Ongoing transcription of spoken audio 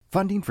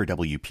Funding for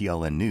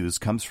WPLN News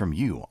comes from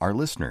you, our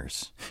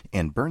listeners,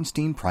 and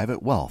Bernstein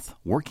Private Wealth,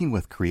 working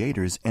with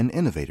creators and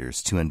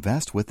innovators to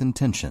invest with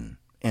intention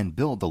and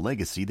build the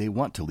legacy they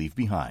want to leave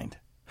behind.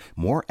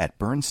 More at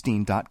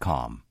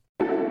Bernstein.com.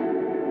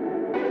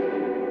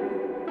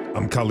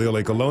 I'm Khalil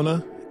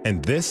Ekalona,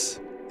 and this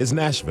is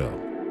Nashville.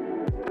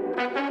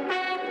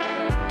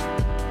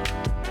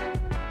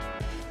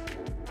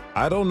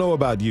 I don't know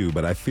about you,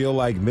 but I feel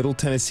like Middle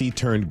Tennessee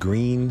turned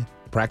green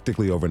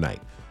practically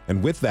overnight.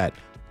 And with that,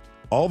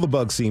 all the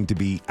bugs seem to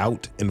be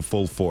out in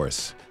full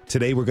force.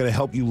 Today, we're going to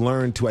help you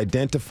learn to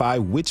identify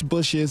which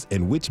bushes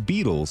and which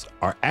beetles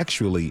are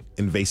actually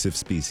invasive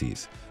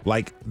species,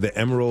 like the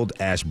emerald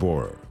ash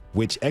borer,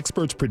 which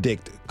experts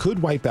predict could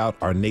wipe out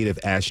our native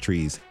ash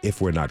trees if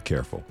we're not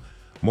careful.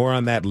 More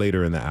on that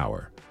later in the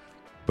hour.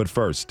 But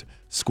first,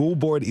 school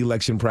board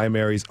election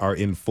primaries are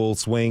in full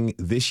swing.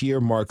 This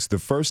year marks the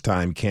first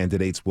time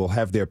candidates will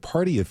have their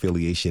party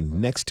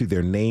affiliation next to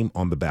their name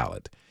on the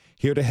ballot.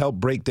 Here to help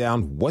break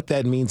down what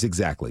that means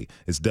exactly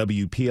is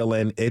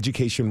WPLN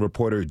education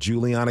reporter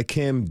Juliana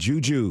Kim.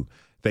 Juju,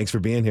 thanks for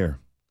being here.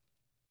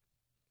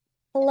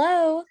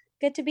 Hello,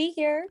 good to be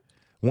here.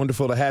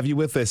 Wonderful to have you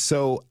with us.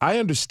 So I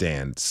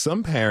understand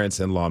some parents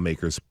and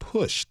lawmakers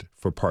pushed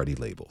for party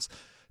labels.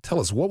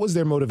 Tell us, what was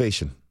their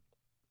motivation?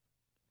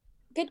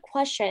 Good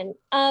question.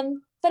 But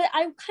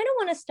I kind of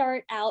want to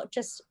start out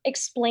just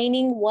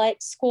explaining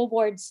what school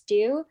boards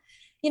do.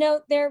 You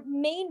know, their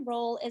main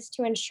role is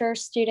to ensure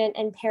student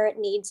and parent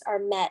needs are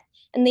met.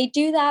 And they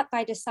do that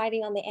by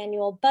deciding on the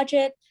annual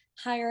budget,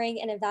 hiring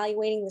and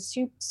evaluating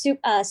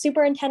the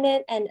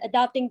superintendent, and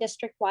adopting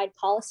district-wide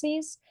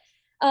policies.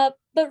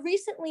 But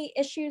recently,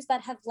 issues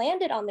that have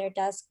landed on their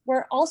desk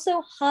were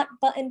also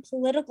hot-button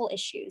political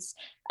issues,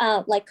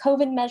 like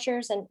COVID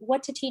measures and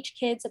what to teach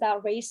kids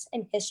about race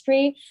and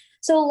history.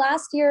 So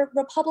last year,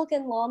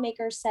 Republican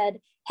lawmakers said,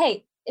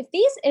 hey, if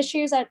these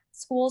issues at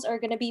schools are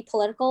going to be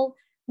political,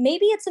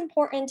 maybe it's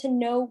important to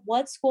know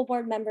what school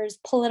board members'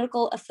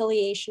 political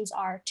affiliations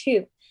are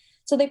too.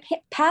 So they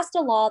passed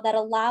a law that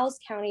allows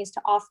counties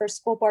to offer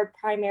school board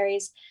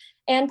primaries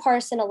and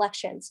partisan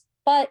elections.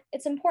 But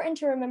it's important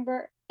to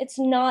remember it's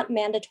not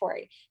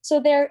mandatory.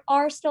 So there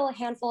are still a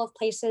handful of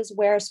places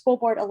where school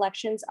board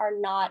elections are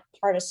not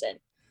partisan.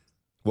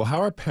 Well,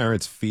 how are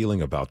parents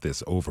feeling about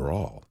this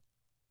overall?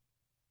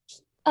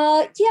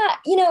 I'd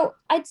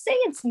say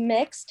it's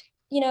mixed.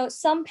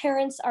 Some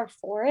parents are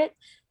for it.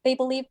 They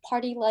believe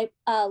party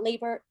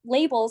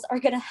labels are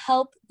going to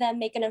help them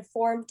make an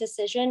informed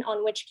decision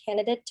on which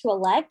candidate to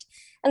elect.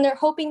 And they're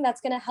hoping that's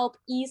going to help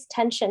ease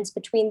tensions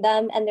between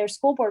them and their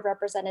school board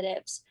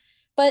representatives.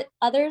 But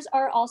others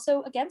are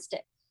also against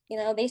it.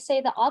 They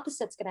say the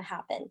opposite's going to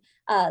happen.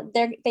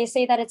 They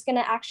say that it's going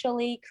to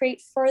actually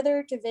create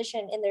further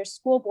division in their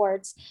school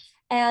boards.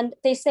 And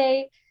they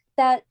say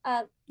that,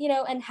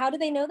 and how do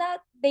they know that?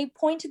 They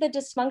point to the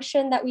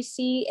dysfunction that we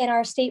see in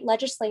our state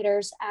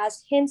legislators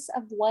as hints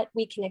of what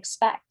we can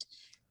expect.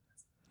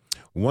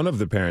 One of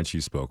the parents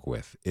you spoke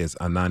with is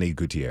Anani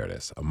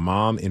Gutierrez, a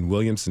mom in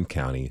Williamson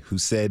County who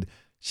said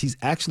she's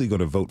actually going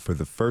to vote for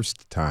the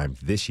first time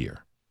this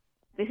year.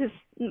 This is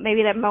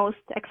maybe the most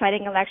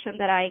exciting election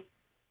that I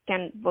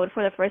can vote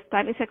for the first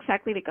time. Is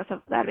exactly because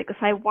of that, because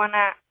I want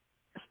to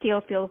still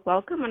feel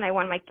welcome and I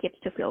want my kids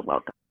to feel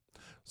welcome.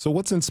 So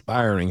what's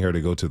inspiring her to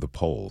go to the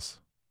polls?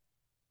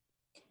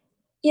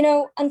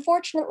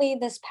 Unfortunately,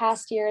 this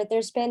past year,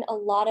 there's been a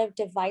lot of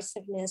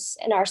divisiveness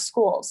in our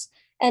schools.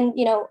 And,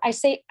 I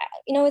say,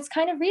 it's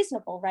kind of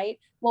reasonable, right?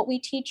 What we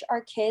teach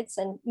our kids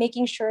and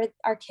making sure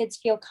our kids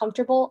feel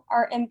comfortable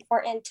are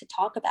important to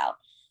talk about.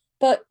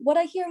 But what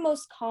I hear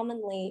most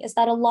commonly is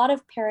that a lot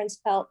of parents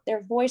felt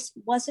their voice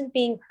wasn't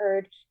being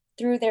heard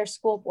through their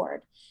school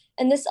board.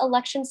 And this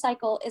election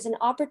cycle is an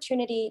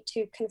opportunity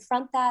to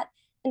confront that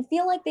and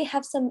feel like they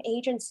have some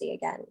agency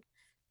again.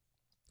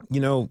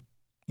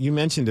 You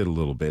mentioned it a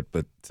little bit,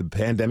 but the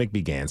pandemic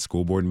began.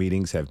 School board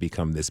meetings have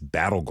become this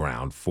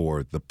battleground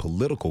for the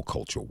political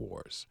culture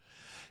wars.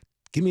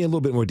 Give me a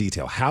little bit more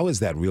detail. How has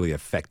that really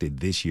affected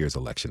this year's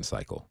election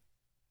cycle?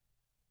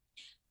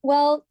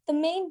 Well, the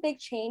main big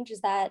change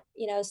is that,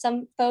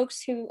 some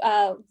folks who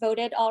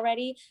voted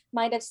already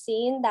might have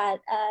seen that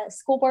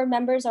school board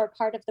members are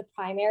part of the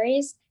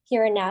primaries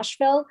here in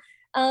Nashville.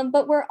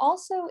 But we're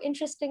also,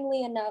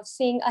 interestingly enough,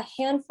 seeing a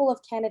handful of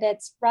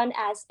candidates run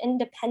as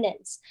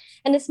independents.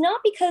 And it's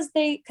not because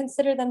they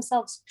consider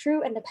themselves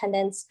true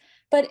independents,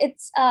 but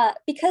it's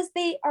because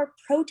they are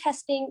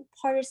protesting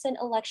partisan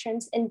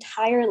elections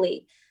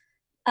entirely.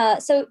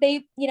 So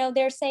they're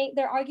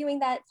arguing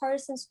that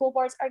partisan school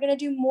boards are going to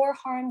do more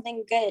harm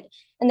than good.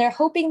 And they're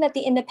hoping that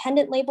the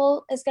independent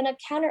label is going to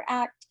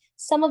counteract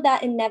some of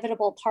that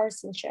inevitable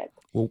partisanship.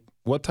 Well,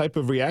 what type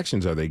of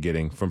reactions are they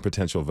getting from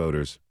potential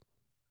voters?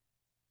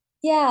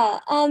 Yeah,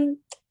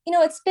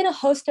 it's been a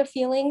host of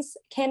feelings.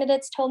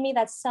 Candidates told me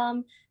that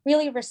some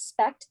really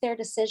respect their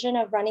decision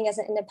of running as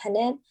an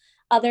independent.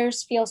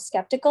 Others feel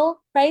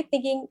skeptical, right?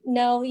 Thinking,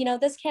 no,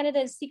 this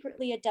candidate is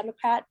secretly a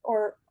Democrat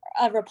or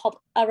a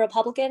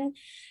Republican.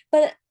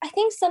 But I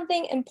think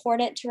something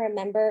important to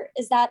remember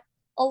is that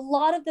a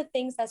lot of the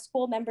things that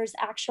school members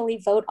actually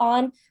vote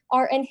on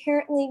are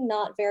inherently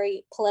not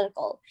very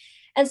political.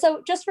 And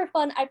so just for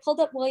fun, I pulled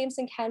up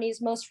Williamson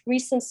County's most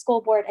recent school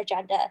board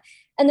agenda.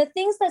 And the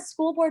things that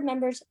school board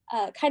members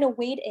kind of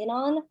weighed in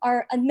on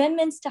are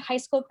amendments to high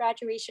school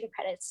graduation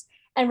credits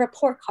and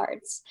report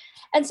cards.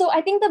 And so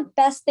I think the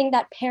best thing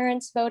that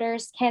parents,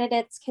 voters,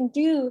 candidates can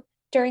do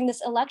during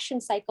this election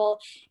cycle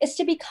is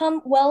to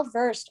become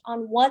well-versed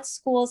on what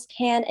schools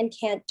can and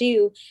can't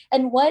do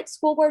and what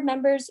school board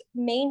members'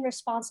 main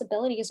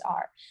responsibilities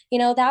are.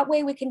 That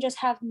way we can just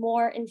have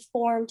more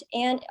informed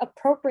and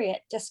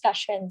appropriate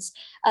discussions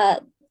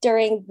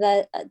during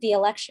the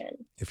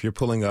election. If you're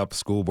pulling up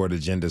school board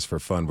agendas for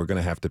fun, we're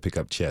going to have to pick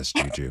up chess,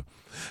 Juju.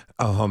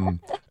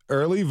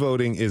 Early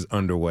voting is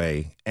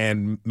underway,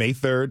 and May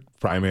 3rd,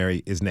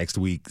 primary, is next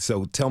week.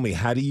 So tell me,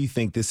 how do you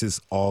think this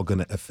is all going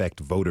to affect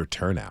voter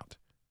turnout?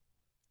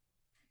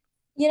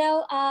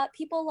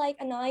 People like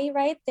Anai,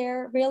 right?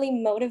 They're really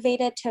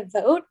motivated to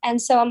vote.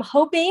 And so I'm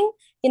hoping,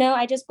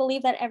 I just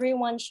believe that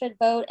everyone should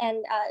vote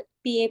and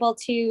be able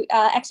to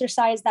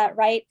exercise that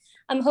right.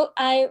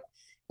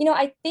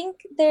 I think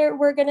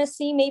we're going to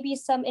see maybe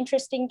some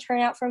interesting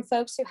turnout from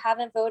folks who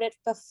haven't voted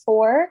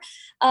before.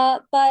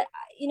 But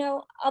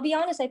I'll be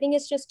honest, I think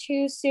it's just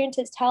too soon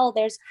to tell.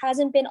 There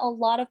hasn't been a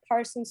lot of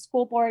partisan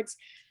school boards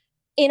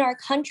in our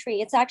country.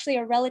 It's actually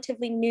a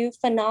relatively new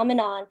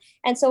phenomenon.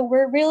 And so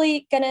we're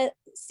really going to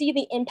see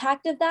the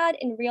impact of that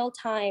in real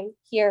time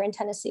here in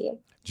Tennessee.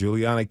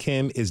 Juliana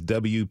Kim is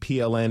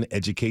WPLN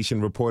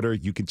education reporter.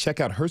 You can check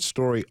out her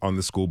story on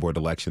the school board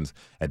elections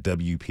at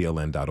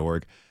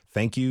WPLN.org.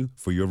 Thank you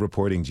for your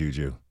reporting,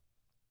 Juju.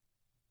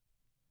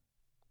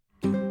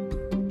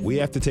 We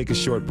have to take a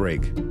short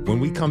break. When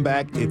we come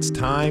back, it's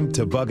time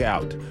to bug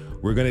out.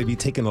 We're going to be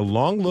taking a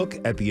long look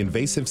at the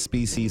invasive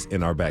species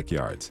in our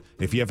backyards.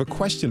 If you have a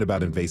question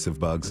about invasive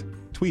bugs,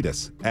 tweet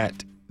us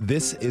at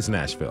This Is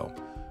Nashville.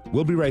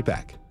 We'll be right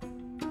back.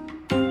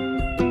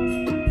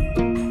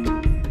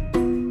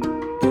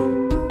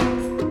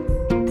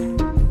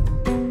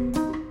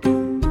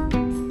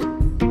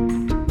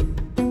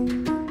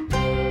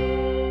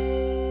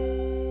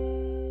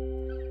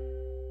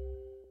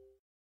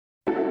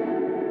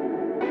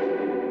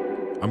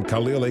 I'm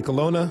Khalil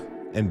Ekalona,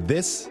 and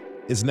this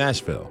is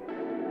Nashville.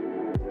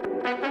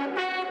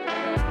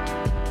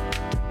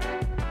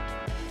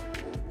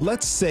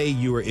 Let's say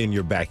you are in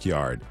your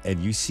backyard and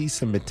you see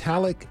some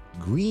metallic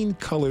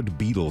green-colored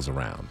beetles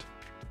around.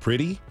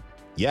 Pretty?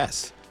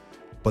 Yes.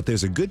 But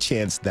there's a good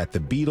chance that the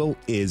beetle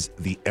is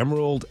the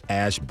emerald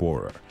ash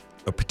borer,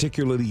 a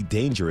particularly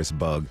dangerous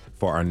bug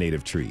for our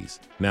native trees.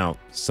 Now,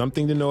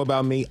 something to know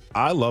about me,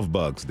 I love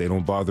bugs. They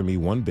don't bother me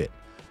one bit.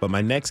 But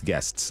my next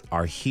guests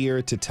are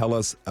here to tell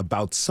us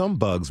about some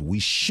bugs we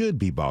should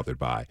be bothered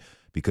by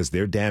because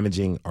they're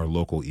damaging our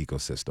local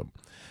ecosystem.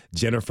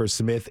 Jennifer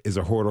Smith is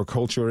a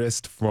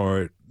horticulturist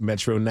for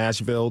Metro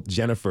Nashville.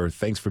 Jennifer,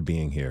 thanks for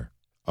being here.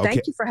 Okay.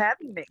 Thank you for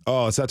having me.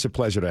 Oh, it's such a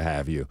pleasure to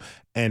have you.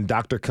 And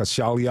Dr.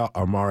 Kaushalya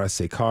Amara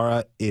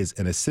Sekara is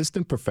an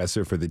assistant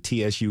professor for the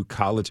TSU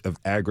College of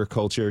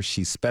Agriculture.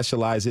 She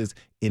specializes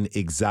in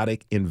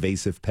exotic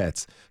invasive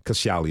pets.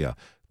 Kaushalya,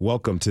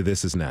 welcome to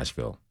This Is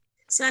Nashville.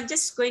 So I'm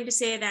just going to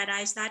say that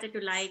I started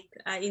to like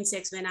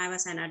insects when I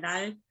was an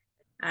adult.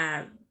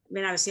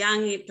 When I was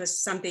young, it was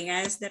something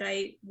else that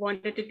I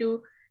wanted to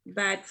do.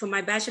 But for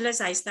my bachelor's,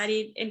 I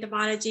studied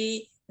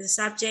entomology. The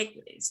subject,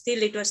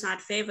 still it was not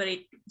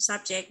favorite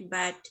subject,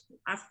 but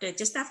after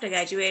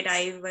graduate,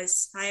 I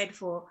was hired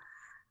for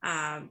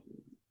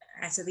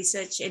as a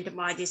research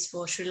entomologist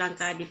for Sri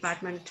Lanka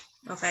Department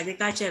of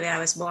Agriculture, where I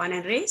was born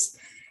and raised.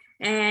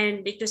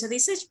 And it was a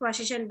research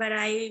position, but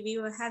we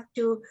will have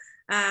to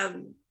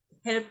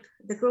help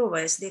the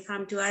growers. They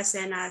come to us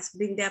and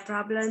bring their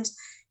problems,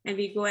 and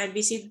we go and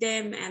visit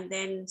them and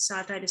then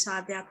try to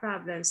solve their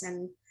problems.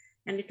 And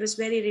it was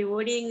very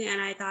rewarding,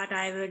 and I thought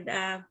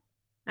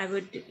I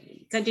would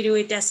continue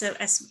it as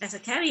a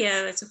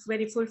career. It's a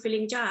very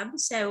fulfilling job.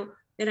 So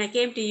then I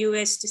came to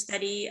US to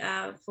study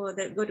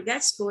go to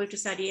grad school to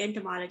study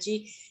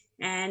entomology.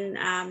 And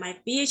my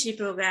PhD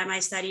program,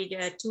 I studied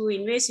 2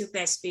 invasive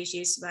pest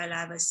species while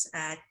I was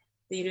at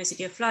the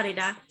University of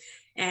Florida.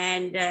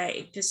 And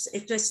it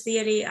was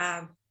really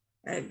a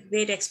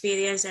great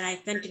experience. And I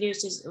continue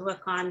to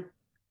work on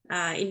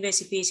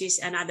invasive species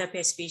and other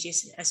pest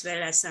species, as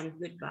well as some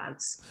good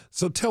bugs.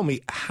 So tell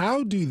me,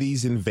 how do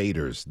these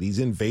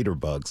invader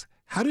bugs,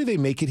 how do they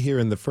make it here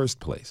in the first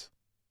place?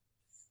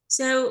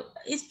 So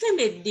it can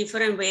be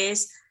different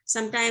ways.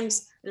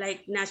 Sometimes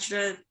like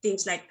natural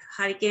things like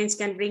hurricanes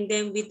can bring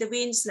them with the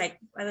winds. Like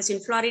I was in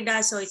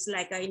Florida, so it's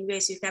like an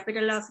invasive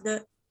capital of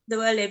the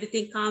world.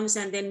 Everything comes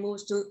and then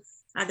moves to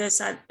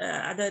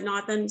other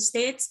northern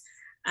states.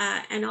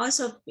 And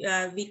also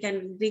we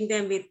can bring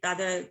them with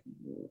other,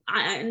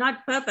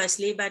 not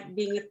purposely, but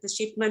being the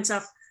shipments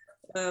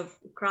of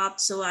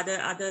crops or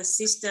other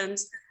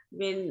systems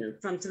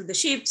through the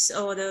ships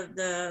or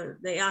the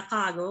air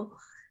cargo.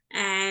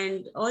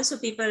 And also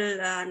people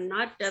are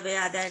not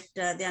aware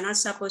that they are not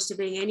supposed to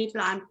bring any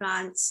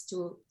plants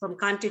from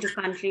country to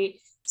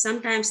country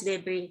sometimes they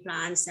bring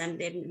plants, and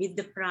then with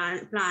the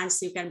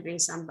plants, you can bring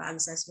some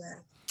bugs as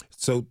well.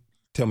 So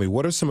tell me,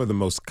 what are some of the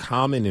most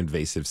common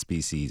invasive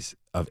species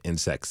of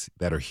insects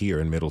that are here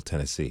in Middle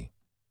Tennessee?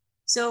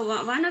 So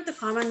one of the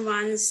common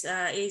ones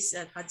is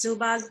kudzu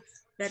bug.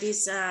 That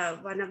is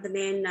one of the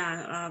main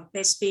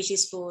pest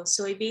species for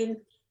soybean.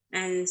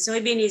 And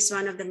soybean is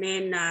one of the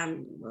main,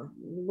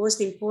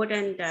 most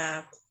important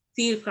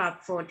field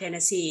crop for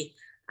Tennessee.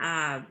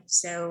 That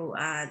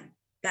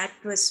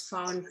was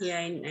found here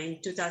in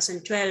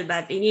 2012,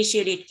 but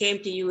initially it came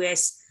to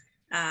US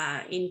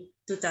in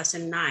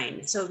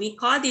 2009. So we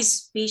call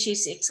this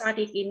species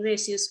exotic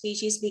invasive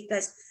species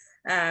because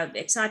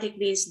exotic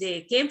means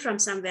they came from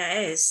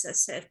somewhere else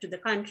to the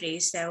country.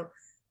 So,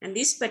 and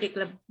this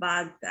particular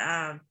bug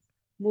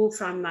moved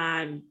from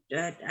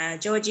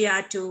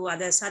Georgia to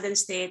other southern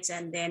states,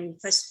 and then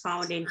first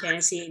found in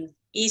Tennessee, in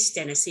East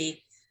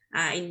Tennessee,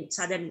 in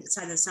southern,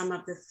 some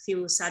of the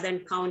few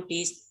southern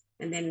counties,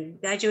 and then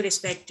gradually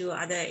spread to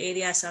other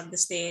areas of the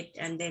state,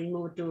 and then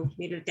moved to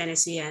Middle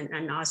Tennessee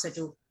and also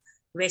to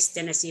West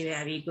Tennessee,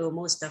 where we grow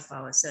most of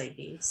our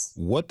soybeans.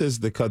 What does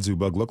the kudzu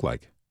bug look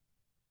like?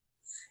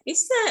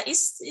 It's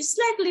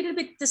like a little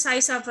bit the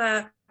size of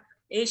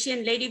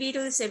Asian lady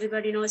beetles.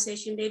 Everybody knows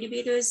Asian lady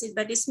beetles,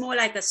 but it's more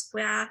like a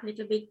square,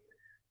 little bit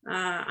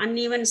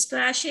uneven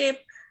square shape.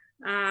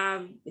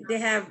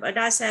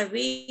 Adults have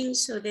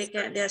wings, so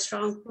they're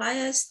strong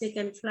flyers. They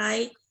can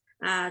fly.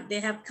 They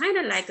have kind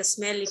of like a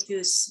smell if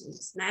you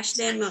smash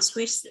them or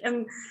squish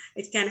them.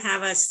 It can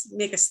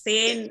make a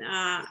stain,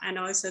 and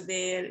also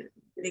they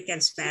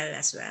can smell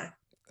as well.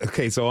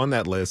 Okay, so on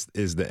that list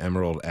is the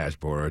emerald ash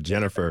borer.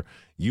 Jennifer,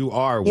 you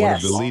are one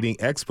of the leading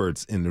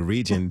experts in the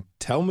region.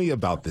 Tell me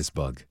about this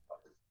bug.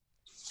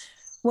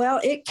 Well,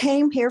 it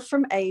came here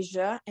from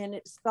Asia, and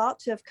it's thought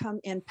to have come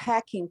in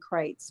packing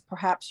crates,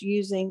 perhaps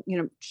using,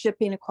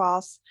 shipping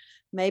across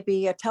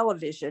maybe a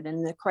television.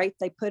 And the crate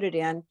they put it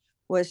in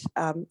was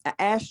an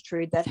ash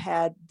tree that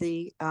had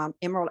the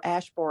emerald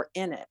ash borer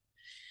in it.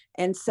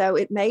 And so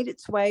it made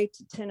its way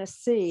to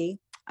Tennessee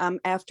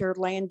after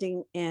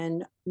landing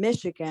in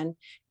Michigan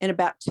in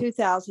about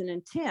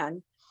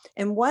 2010.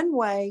 And one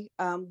way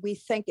we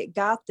think it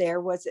got there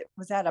was it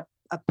was at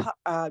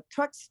a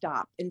truck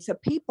stop. And so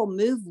people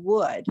move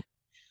wood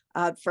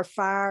for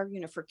fire,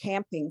 for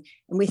camping.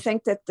 And we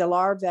think that the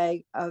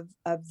larvae of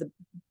the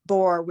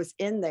borer was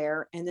in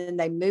there, and then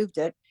they moved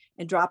it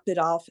and dropped it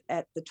off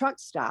at the truck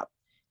stop.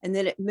 And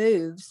then it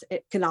moves.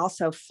 It can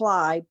also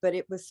fly, but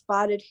it was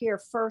spotted here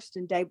first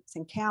in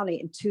Davidson County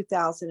in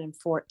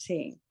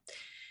 2014.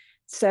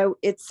 So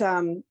it's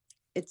an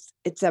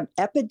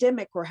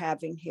epidemic we're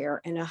having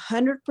here, and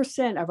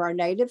 100% of our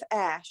native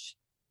ash,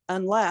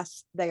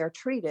 unless they are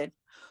treated,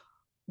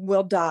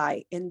 will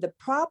die. And the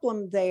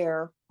problem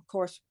there, of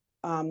course,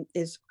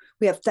 is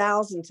we have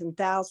thousands and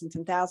thousands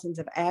and thousands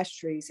of ash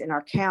trees in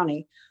our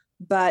county,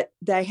 but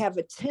they have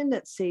a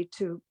tendency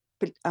to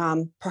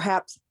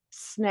perhaps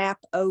snap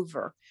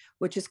over,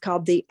 which is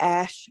called the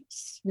ash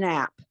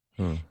snap.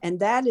 And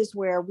that is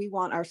where we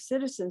want our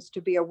citizens to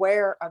be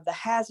aware of the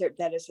hazard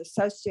that is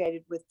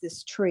associated with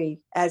this tree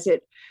as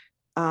it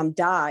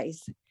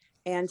dies.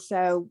 And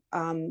so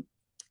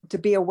to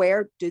be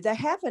aware, do they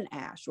have an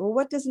ash? Well,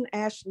 what does an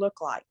ash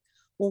look like?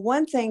 Well,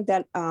 one thing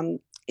that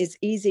is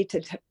easy to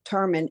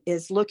determine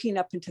is looking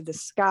up into the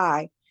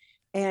sky.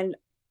 And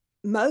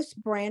most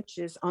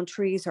branches on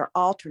trees are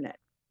alternate,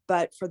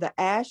 but for the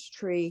ash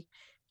tree,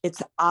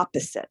 it's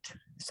opposite.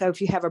 So if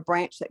you have a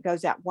branch that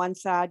goes out one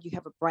side, you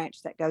have a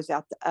branch that goes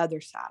out the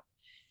other side.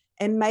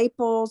 And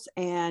maples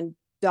and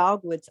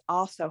dogwoods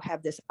also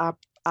have this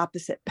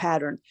opposite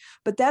pattern.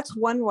 But that's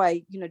one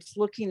way, just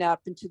looking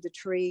up into the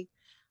tree.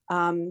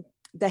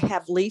 They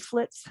have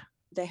leaflets.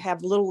 They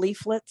have little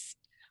leaflets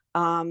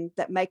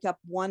that make up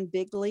one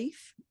big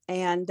leaf.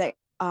 And they,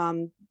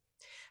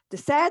 the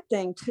sad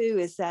thing too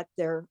is that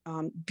they're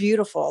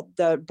beautiful.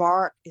 The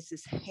bark is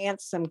this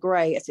handsome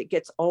gray as it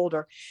gets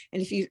older. And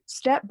if you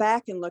step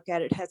back and look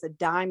at it, it has a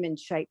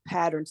diamond-shaped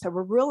pattern. So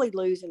we're really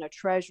losing a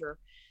treasure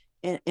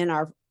in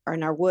our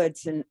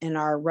woods and in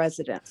our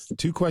residents.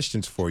 2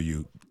 questions for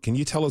you. Can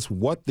you tell us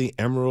what the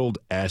emerald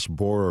ash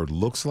borer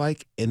looks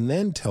like? And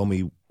then tell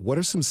me, what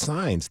are some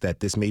signs that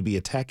this may be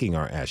attacking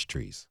our ash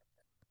trees?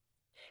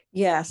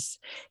 Yes,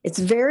 it's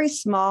very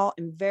small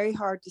and very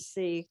hard to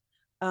see.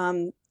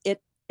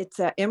 It's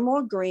an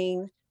emerald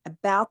green,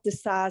 about the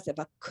size of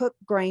a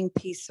cooked grain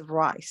piece of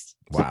rice.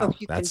 Wow, so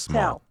you that's can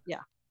tell. small.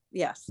 Yeah,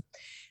 yes.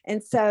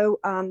 And so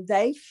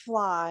they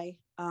fly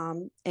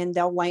and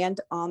they'll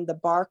land on the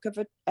bark of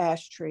an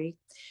ash tree.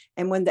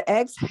 And when the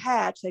eggs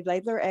hatch, they lay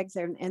their eggs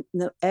there, and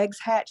the eggs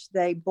hatch,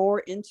 they bore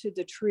into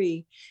the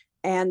tree,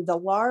 and the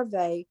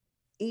larvae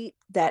eat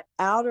that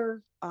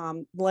outer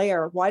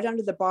layer right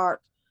under the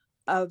bark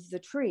of the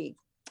tree.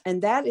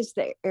 And that is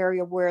the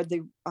area where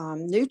the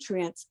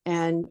nutrients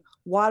and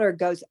water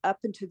goes up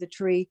into the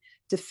tree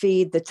to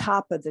feed the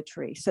top of the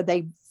tree. So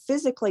they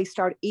physically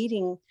start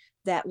eating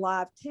that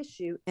live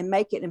tissue and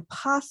make it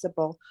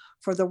impossible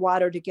for the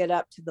water to get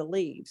up to the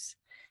leaves.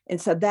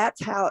 And so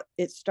that's how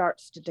it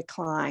starts to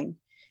decline.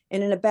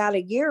 And in about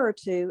a year or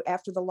two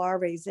after the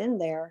larvae is in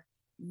there,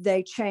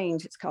 they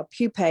change. It's called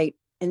pupate.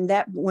 And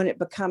that when it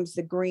becomes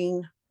the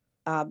green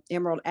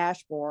emerald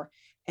ash borer,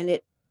 and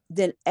it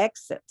then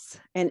exits.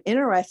 And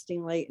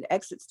interestingly, it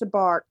exits the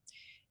bark,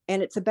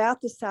 and it's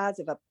about the size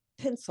of a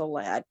pencil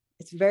lead.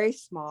 It's very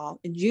small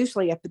and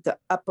usually up at the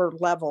upper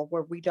level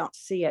where we don't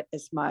see it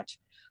as much.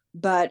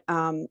 But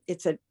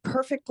it's a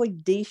perfectly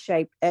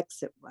D-shaped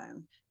exit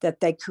wound that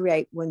they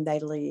create when they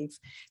leave.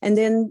 And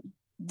then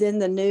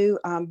the new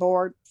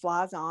board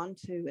flies on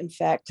to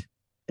infect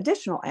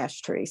additional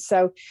ash trees.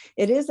 So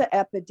it is an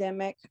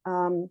epidemic.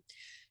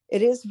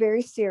 It is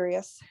very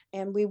serious,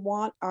 and we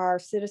want our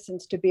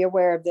citizens to be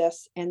aware of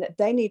this and that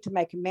they need to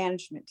make a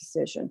management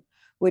decision,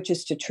 which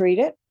is to treat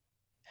it,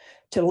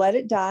 to let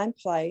it die in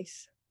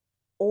place,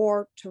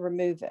 or to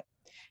remove it.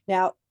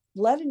 Now,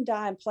 letting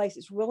die in place,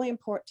 it's really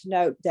important to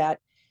note that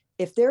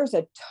if there's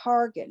a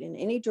target in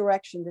any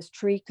direction this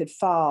tree could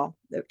fall,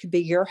 it could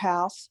be your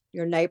house,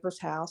 your neighbor's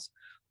house,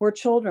 where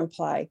children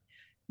play,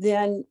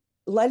 then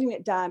letting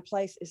it die in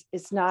place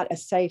is not a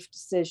safe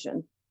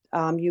decision.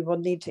 You will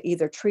need to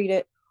either treat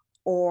it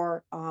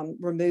or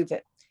remove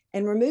it.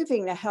 And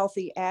removing a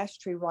healthy ash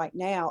tree right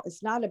now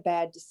is not a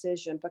bad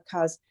decision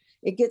because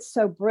it gets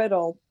so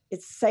brittle,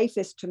 it's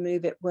safest to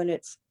move it when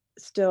it's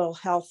still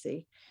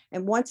healthy.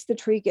 And once the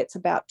tree gets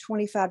about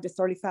 25 to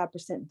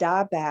 35%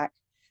 dieback,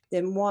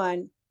 then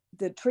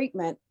the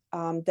treatment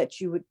that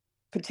you would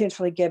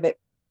potentially give it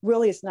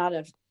really is not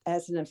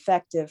as an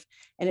effective.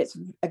 And it's,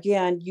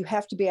 again, you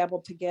have to be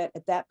able to get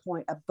at that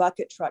point a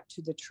bucket truck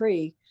to the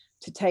tree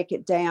to take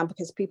it down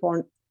because people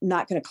are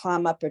not going to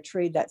climb up a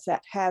tree that's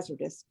that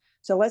hazardous.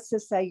 So let's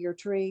just say your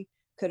tree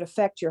could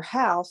affect your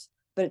house,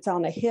 but it's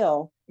on a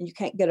hill and you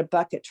can't get a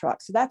bucket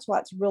truck. So that's why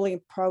it's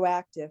really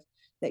proactive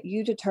that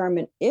you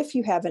determine if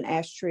you have an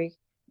ash tree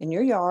in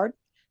your yard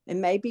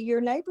and maybe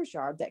your neighbor's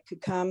yard that could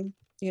come,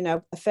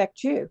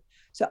 affect you.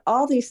 So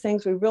all these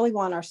things we really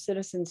want our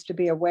citizens to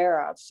be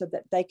aware of so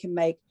that they can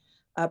make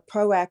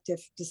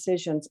proactive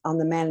decisions on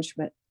the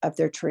management of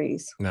their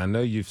trees. Now, I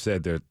know you've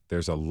said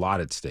there's a lot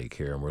at stake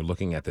here, and we're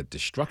looking at the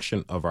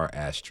destruction of our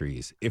ash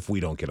trees if we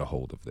don't get a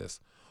hold of this.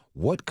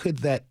 What could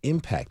that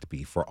impact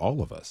be for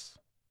all of us?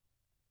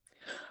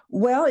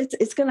 Well,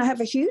 it's going to have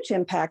a huge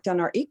impact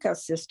on our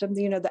ecosystem.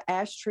 The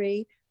ash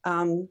tree,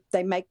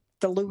 they make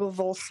the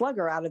Louisville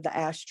slugger out of the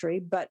ash tree,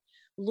 but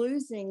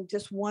losing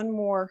just one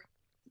more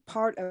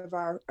part of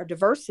our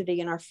diversity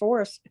in our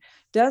forest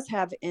does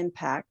have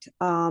impact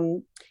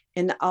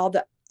in all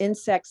the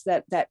insects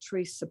that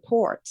tree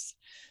supports.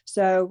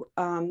 So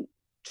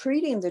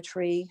treating the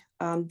tree,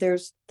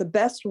 there's the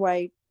best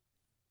way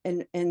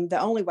and the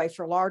only way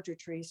for larger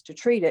trees to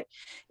treat it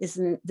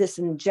is this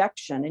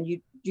injection, and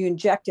you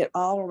inject it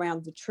all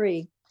around the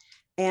tree,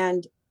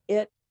 and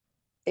it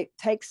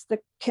takes the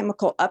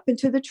chemical up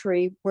into the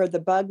tree where the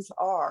bugs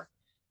are.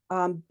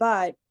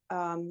 But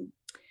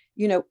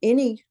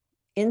any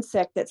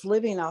insect that's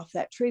living off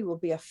that tree will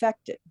be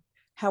affected.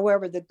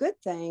 However, the good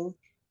thing,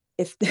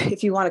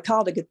 if you want to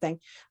call it a good thing,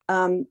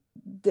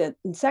 the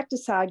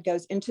insecticide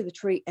goes into the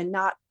tree and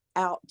not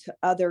out to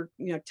other,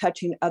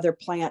 touching other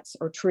plants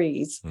or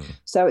trees.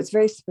 So it's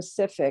very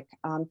specific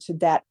to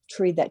that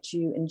tree that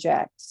you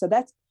inject. So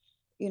that's,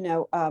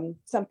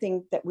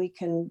 something that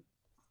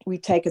we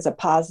take as a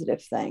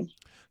positive thing.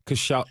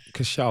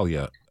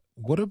 Kashalia,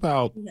 what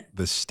about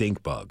the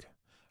stink bug?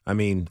 I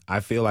mean,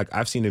 I feel like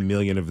I've seen a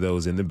million of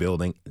those in the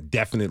building,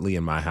 definitely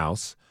in my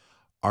house.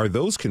 Are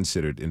those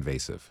considered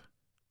invasive?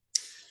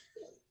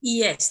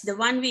 Yes, the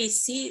one we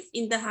see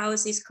in the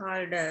house is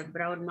called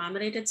brown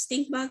marmorated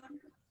stink bug.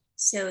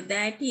 So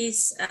that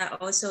is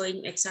also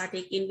an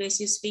exotic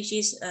invasive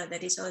species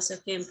that is also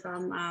came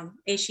from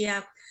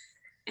Asia.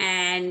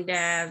 And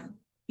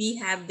we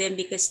have them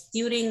because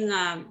during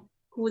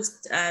cool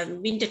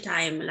winter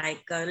time,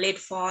 like late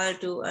fall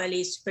to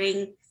early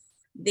spring,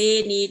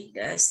 they need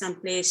some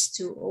place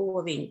to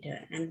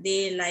overwinter, and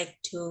they like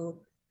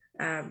to,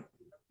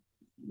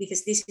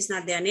 because this is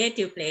not their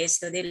native place,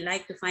 so they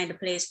like to find a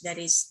place that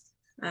is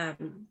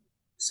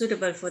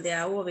suitable for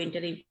their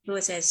overwintering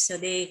process. So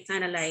they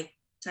kind of like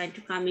trying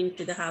to come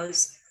into the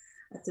house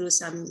through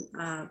some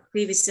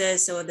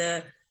crevices or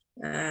the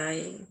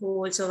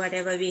holes or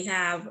whatever we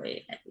have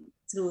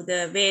through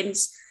the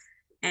vents,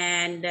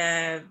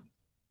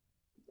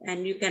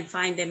 and you can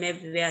find them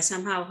everywhere.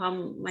 Somehow, how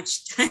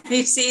much time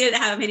you seal,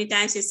 how many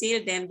times you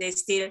seal them, they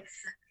still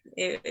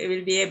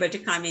will be able to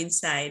come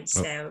inside.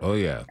 So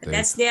yeah,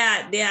 that's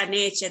their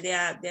nature,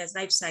 their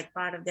life cycle,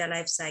 part of their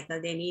life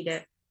cycle. They need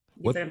a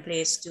different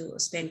place to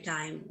spend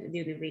time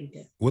during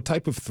winter. What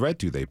type of threat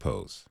do they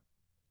pose?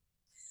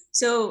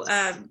 So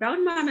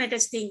brown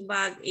marmorated stink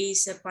bug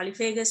is a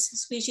polyphagous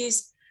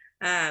species.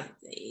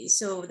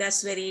 So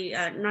that's very,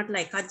 not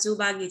like kudzu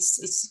bug, it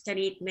can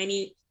eat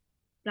many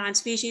plant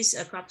species,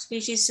 crop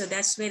species. So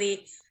that's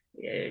very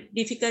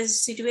difficult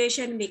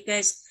situation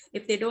because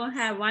if they don't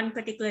have one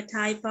particular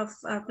type of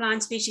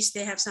plant species,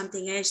 they have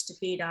something else to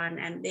feed on,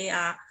 and they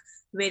are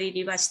very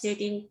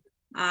devastating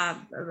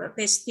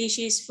pest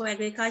species for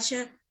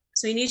agriculture.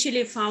 So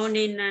initially found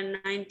in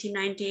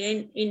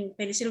 1998 in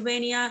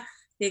Pennsylvania,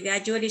 they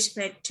gradually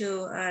spread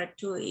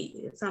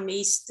from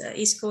East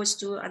Coast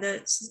to other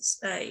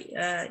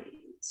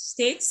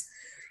states.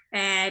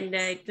 And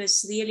it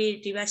was really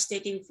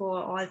devastating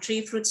for all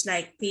tree fruits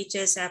like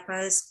peaches,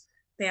 apples,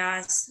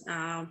 pears.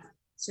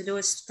 So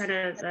those kind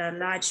of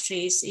large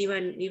trees,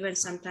 even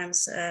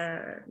sometimes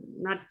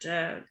not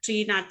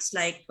tree nuts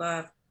like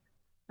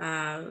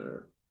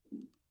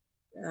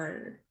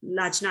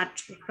large nut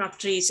crop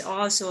trees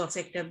also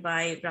affected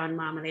by brown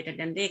marmalade,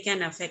 and they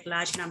can affect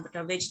large number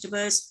of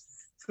vegetables,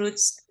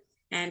 fruits,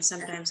 and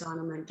sometimes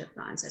ornamental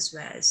plants as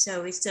well.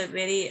 So it's a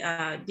very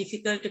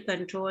difficult to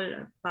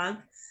control bug.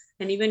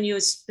 And even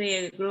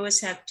growers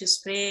have to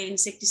spray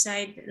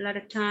insecticide a lot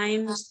of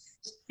times,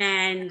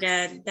 and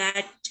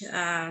that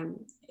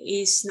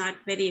is not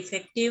very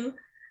effective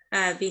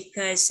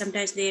because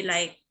sometimes they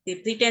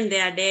pretend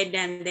they are dead,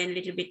 and then a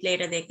little bit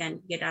later they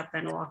can get up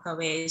and walk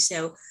away.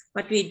 So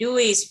what we do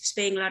is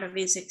spraying a lot of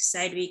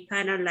insecticide. We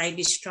kind of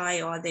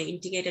destroy all the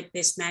integrated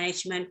pest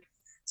management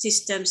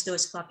systems,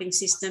 those cropping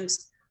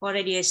systems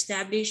already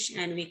established,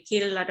 and we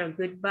kill a lot of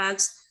good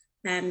bugs.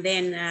 And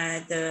then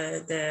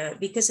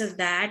because of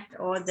that,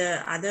 all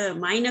the other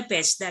minor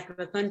pests that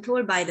were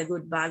controlled by the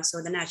good bugs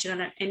or the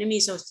natural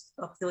enemies of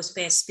those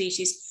pest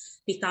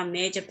species become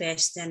major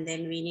pests, and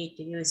then we need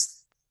to use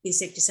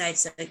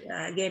insecticides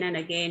again and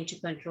again to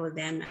control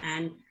them.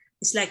 And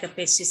it's like a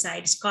pesticide.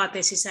 It's called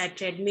pesticide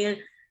treadmill.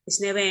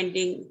 It's never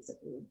ending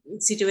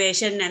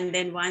situation. And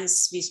then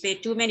once we spray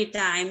too many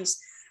times,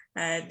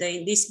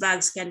 these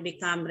bugs can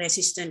become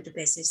resistant to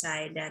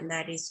pesticide. And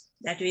that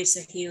is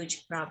a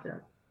huge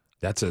problem.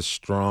 That's a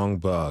strong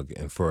bug.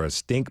 And for a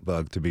stink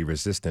bug to be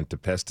resistant to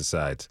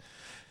pesticides,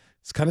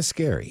 it's kind of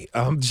scary.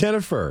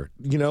 Jennifer,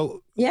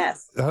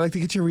 Yes. I'd like to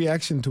get your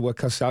reaction to what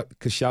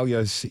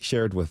Kaushalya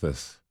shared with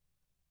us.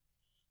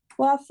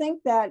 Well, I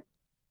think that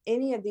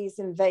any of these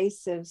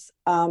invasives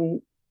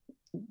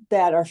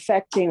that are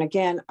affecting,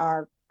 again,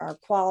 our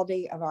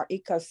quality of our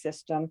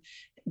ecosystem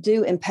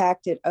do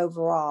impact it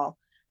overall.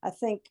 I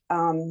think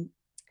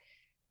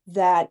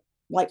that,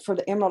 like for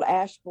the emerald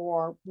ash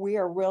borer, we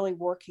are really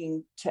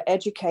working to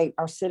educate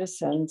our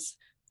citizens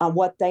on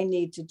what they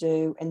need to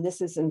do, and this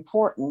is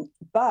important.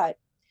 But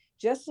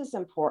just as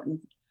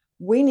important,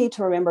 we need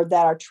to remember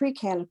that our tree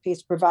canopy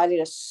is providing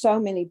us so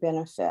many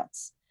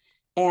benefits.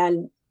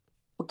 And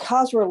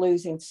because we're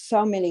losing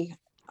so many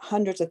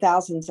hundreds of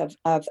thousands of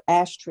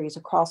ash trees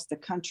across the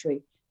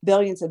country,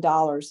 billions of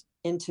dollars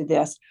into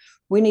this,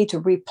 we need to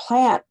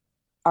replant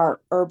our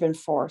urban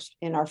forest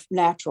and our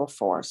natural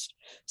forest.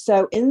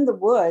 So in the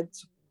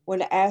woods,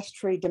 when an ash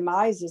tree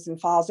demises and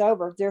falls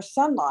over, there's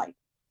sunlight.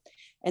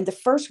 And the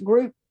first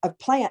group of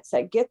plants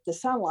that get the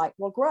sunlight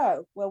will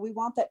grow. Well, we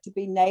want that to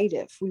be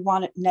native. We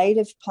want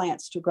native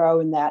plants to grow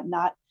in that,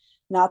 not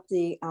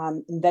the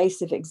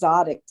invasive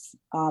exotics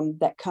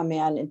that come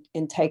in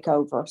and take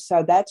over.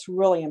 So that's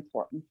really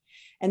important.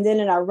 And then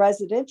in our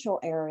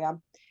residential area,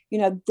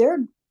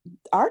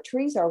 our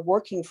trees are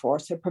working for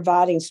us. They're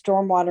providing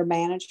stormwater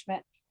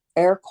management,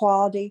 air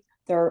quality.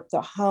 They're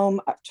the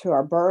home to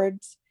our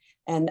birds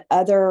and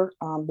other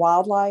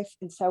wildlife.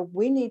 And so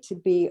we need to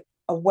be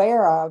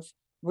aware of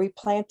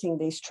replanting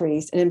these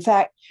trees. And in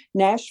fact,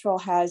 Nashville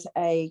has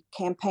a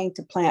campaign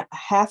to plant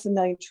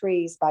 500,000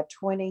 trees by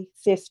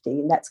 2050.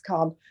 And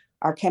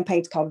our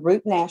campaign's called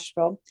Root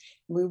Nashville.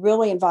 We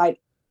really invite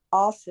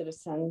all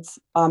citizens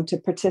to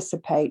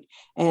participate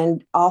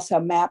and also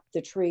map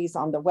the trees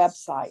on the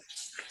website.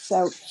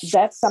 So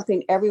that's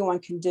something everyone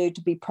can do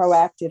to be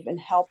proactive in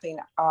helping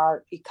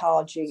our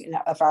ecology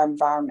of our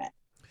environment.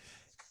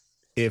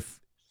 If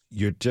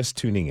you're just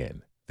tuning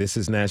in, this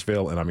is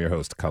Nashville, and I'm your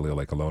host, Khalil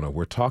Ekalona.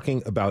 We're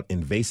talking about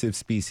invasive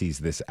species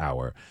this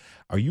hour.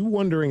 Are you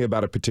wondering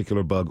about a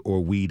particular bug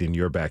or weed in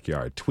your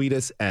backyard? Tweet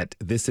us at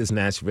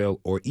thisisnashville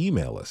or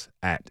email us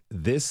at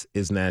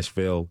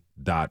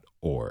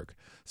thisisnashville.org.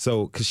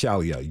 So,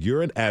 Kaushalya,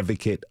 you're an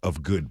advocate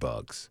of good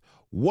bugs.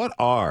 What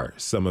are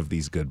some of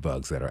these good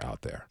bugs that are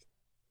out there?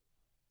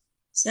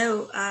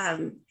 So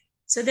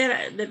there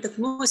are, the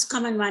most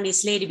common one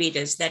is lady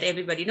beetles that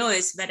everybody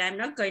knows, but I'm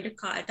not going to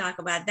talk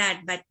about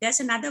that. But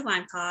there's another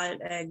one called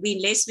green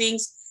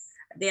lacewings.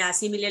 They are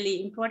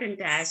similarly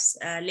important as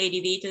lady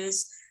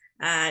beetles,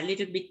 a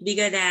little bit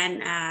bigger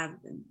than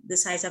the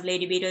size of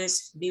lady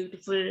beetles,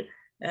 beautiful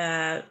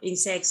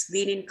insects,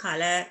 green in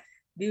color,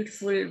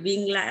 beautiful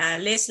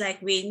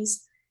lace-like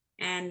wings.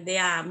 And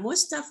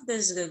most of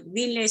those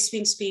green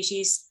lacewing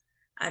species,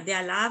 they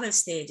are larval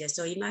stages.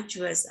 So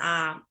immatures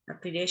are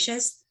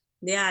predaceous.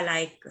 They are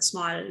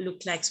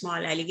look like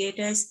small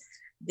alligators.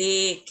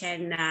 They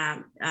can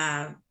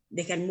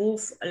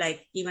move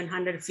like even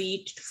 100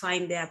 feet to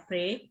find their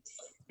prey.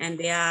 And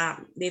they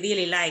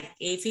really like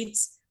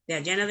aphids. They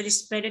are generally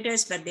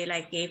predators, but they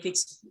like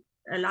aphids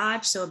a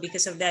lot. So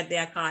because of that, they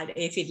are called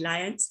aphid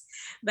lions.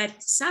 But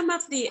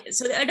the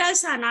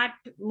adults are not,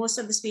 most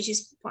of the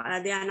species,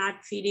 they are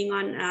not feeding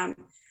on,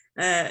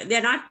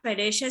 they're not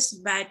predaceous,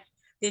 but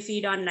they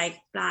feed on like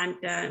plant,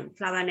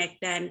 flower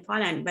nectar and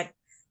pollen. But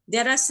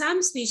There are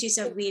some species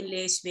of green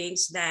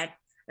lacewings that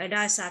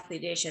adults are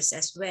predaceous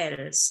as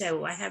well.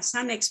 So I have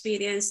some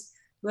experience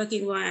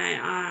working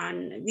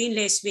on green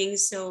lacewings.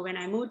 So when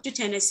I moved to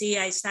Tennessee,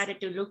 I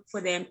started to look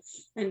for them,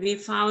 and we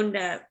found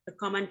a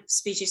common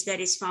species that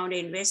is found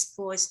in West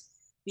Coast.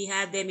 We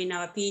have them in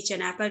our peach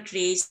and apple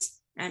trees,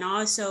 and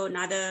also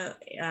another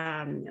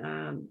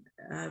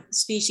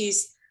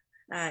species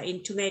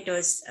in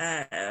tomatoes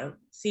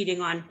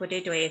feeding on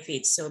potato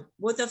aphids. So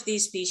both of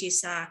these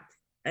species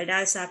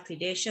adults are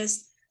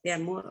predaceous. They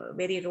are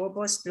very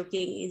robust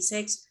looking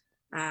insects,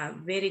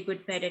 very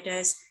good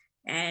predators.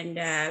 And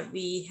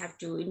we have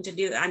to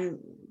introduce, I'm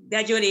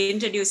gradually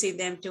introducing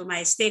them to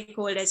my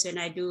stakeholders when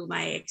I do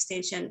my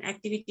extension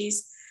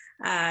activities.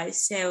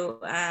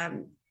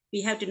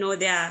 We have to know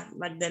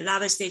what the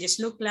larval stages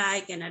look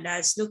like and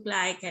adults look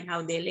like and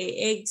how they lay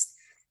eggs.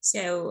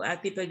 So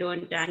people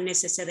don't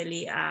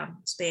unnecessarily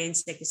spray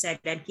insecticide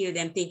and kill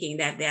them thinking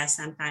that they are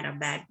some kind of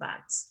bad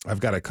bugs.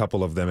 I've got a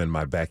couple of them in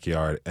my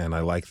backyard, and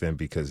I like them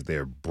because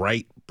they're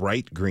bright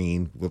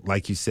green with,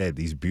 like you said,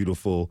 these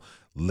beautiful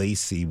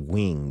lacy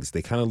wings.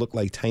 They kind of look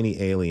like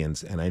tiny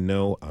aliens, and I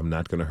know I'm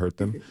not going to hurt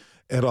them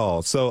at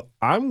all. So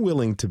I'm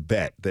willing to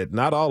bet that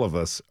not all of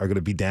us are going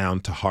to be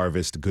down to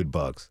harvest good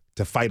bugs,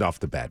 to fight off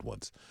the bad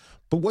ones.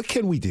 But what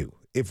can we do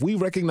if we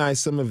recognize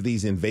some of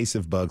these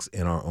invasive bugs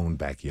in our own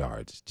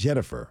backyards?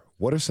 Jennifer,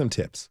 what are some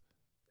tips?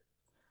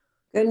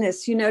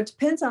 Goodness, it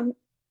depends on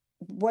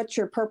what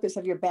your purpose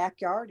of your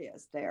backyard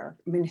is there.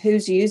 I mean,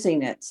 who's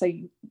using it? So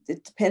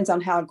it depends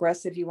on how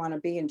aggressive you want to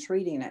be in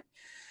treating it.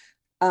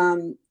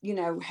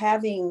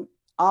 Having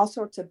all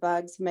sorts of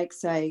bugs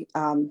makes a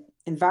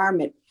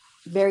environment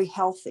very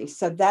healthy.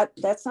 So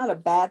that's not a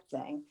bad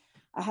thing.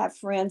 I have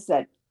friends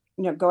that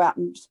go out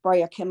and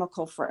spray a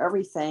chemical for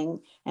everything,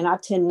 and I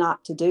tend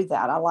not to do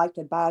that. I like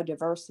the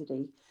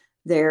biodiversity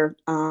there,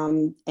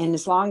 and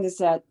as long as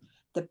that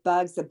the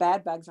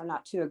bad bugs are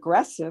not too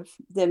aggressive,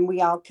 then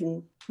we all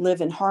can live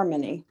in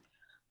harmony.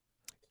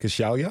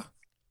 Kashalia?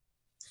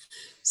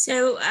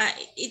 So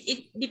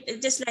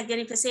it just like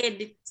Jennifer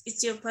said,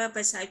 it's your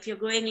purpose. If you're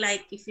growing,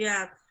 if you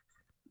have a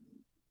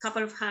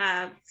couple of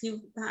 10,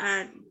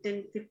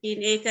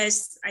 15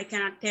 acres, I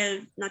cannot tell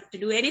not to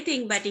do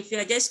anything. But if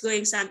you're just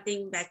growing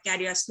something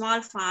backyard, you're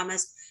small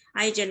farmers,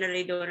 I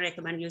generally don't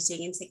recommend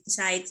using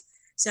insecticides.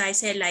 So I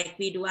said,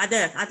 we do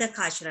other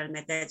cultural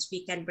methods.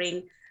 We can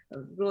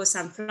grow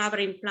some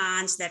flowering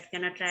plants that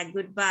can attract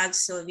good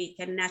bugs, so we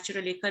can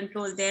naturally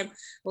control them,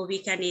 or we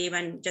can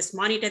even just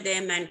monitor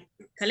them and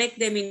collect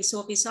them in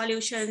soapy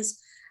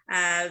solutions.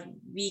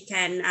 We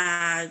can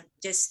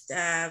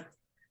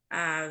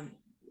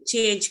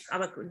change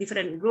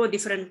grow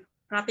different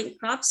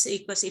crops,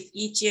 because if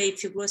each year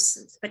if you grow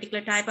a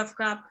particular type of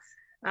crop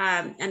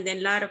and then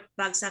a lot of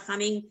bugs are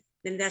coming,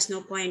 then there's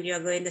no point you're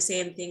growing the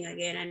same thing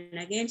again and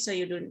again. So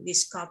you do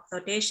this crop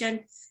rotation,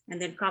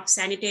 and then crop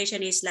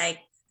sanitation is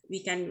we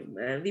can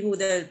remove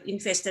the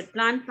infested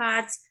plant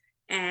parts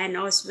and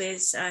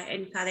always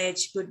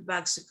encourage good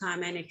bugs to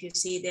come. And if you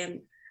see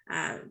them,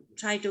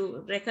 try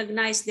to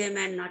recognize them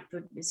and not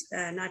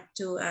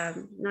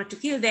to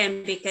kill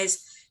them,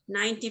 because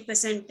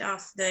 90%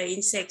 of the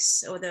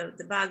insects or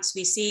the bugs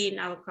we see in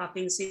our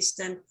cropping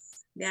system,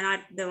 they're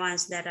not the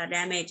ones that are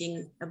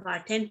damaging.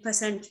 About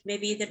 10%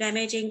 maybe the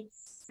damaging,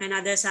 and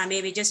others are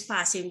maybe just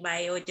passing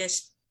by or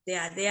just they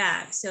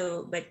are.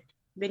 So, but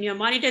when you're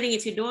monitoring,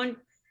 if you don't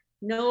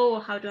know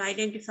how to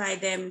identify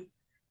them,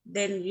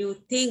 then you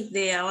think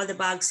they are all the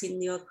bugs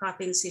in your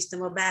cropping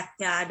system or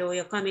backyard or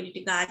your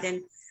community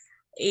garden,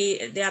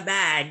 they are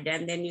bad,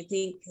 and then you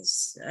think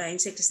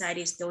insecticide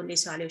is the only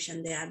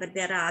solution there. But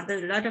there are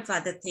a lot of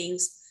other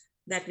things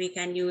that we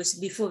can use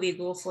before we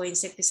go for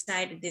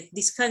insecticide.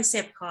 This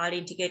concept called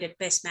integrated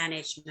pest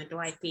management,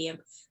 or IPM,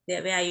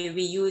 where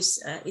we use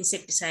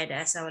insecticide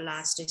as our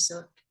last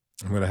resort.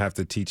 I'm going to have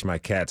to teach my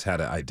cats how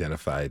to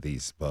identify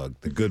these bugs,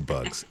 the good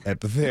bugs, at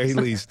the very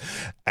least.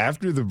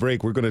 After the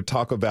break, we're going to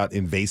talk about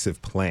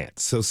invasive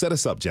plants. So set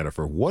us up,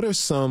 Jennifer. What are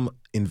some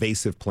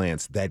invasive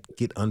plants that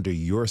get under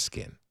your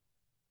skin?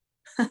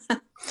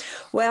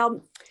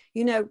 Well,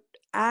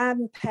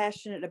 I'm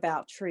passionate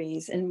about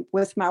trees, and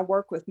with my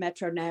work with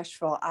Metro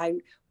Nashville, I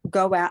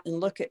go out and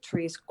look at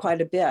trees quite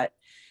a bit.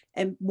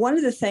 And one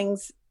of the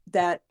things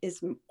that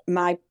is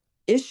my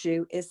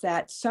issue is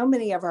that so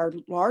many of our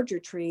larger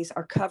trees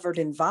are covered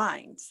in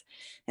vines,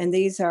 and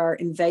these are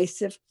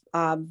invasive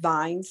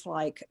vines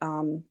like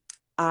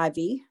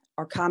ivy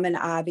or common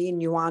ivy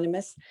and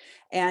euonymus.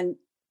 And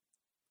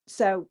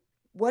so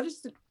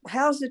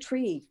how's the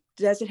tree?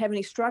 Does it have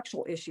any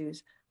structural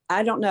issues?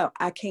 I don't know.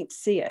 I can't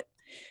see it.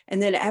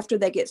 And then after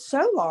they get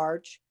so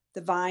large,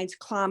 the vines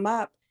climb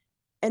up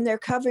and they're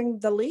covering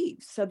the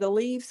leaves. So the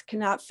leaves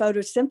cannot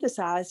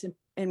photosynthesize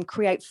and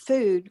create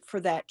food for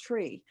that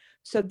tree.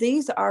 So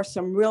these are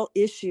some real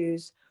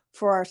issues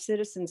for our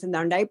citizens in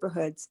our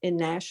neighborhoods in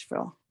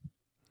Nashville.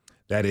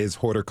 That is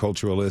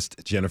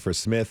horticulturalist Jennifer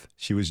Smith.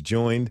 She was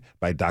joined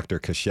by Dr.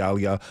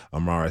 Kashalia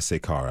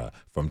Amara-Sekara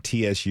from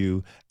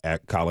TSU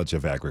at College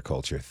of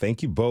Agriculture.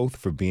 Thank you both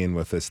for being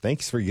with us.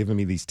 Thanks for giving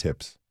me these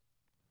tips.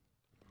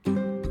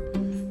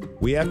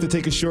 We have to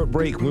take a short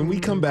break. When we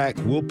come back,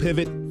 we'll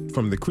pivot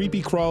from the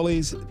creepy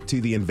crawlies to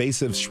the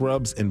invasive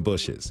shrubs and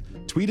bushes.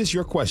 Tweet us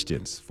your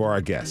questions for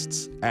our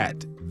guests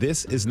at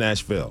This Is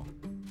Nashville.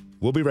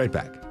 We'll be right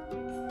back.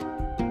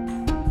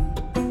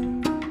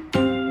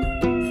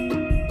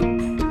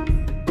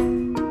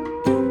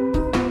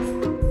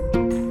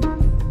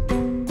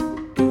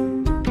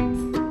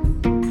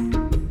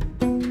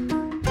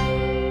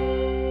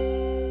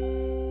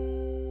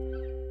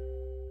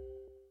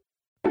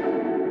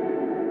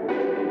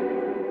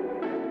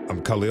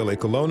 I'm Khalil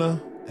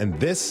Ekolona, and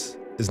this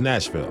is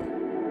Nashville.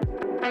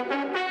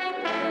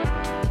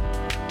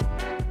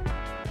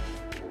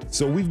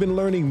 So we've been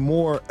learning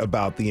more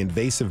about the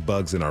invasive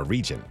bugs in our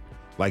region,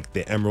 like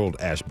the emerald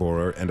ash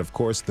borer and, of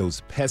course,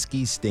 those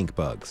pesky stink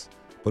bugs.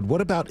 But what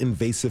about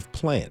invasive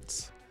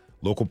plants?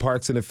 Local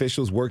parks and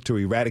officials work to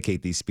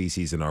eradicate these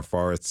species in our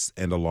forests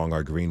and along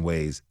our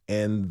greenways,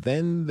 and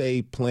then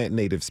they plant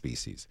native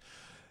species.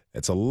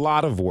 It's a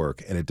lot of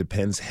work, and it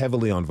depends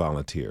heavily on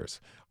volunteers.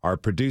 Our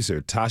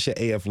producer, Tasha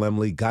A.F.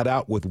 Lemley, got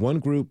out with one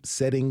group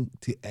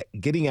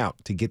getting out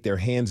to get their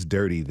hands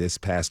dirty this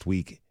past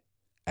week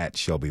at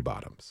Shelby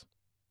Bottoms.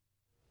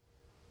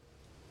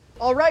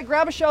 All right,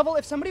 grab a shovel.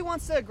 If somebody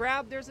wants to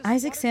grab, there's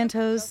Isaac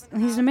Santos,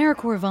 he's an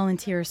AmeriCorps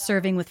volunteer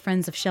serving with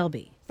Friends of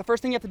Shelby. The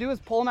first thing you have to do is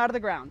pull them out of the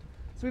ground.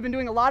 So we've been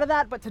doing a lot of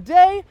that, but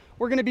today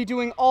we're going to be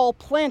doing all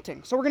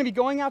planting. So we're going to be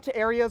going out to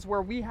areas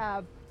where we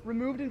have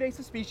removed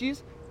invasive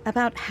species.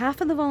 About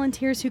half of the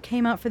volunteers who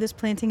came out for this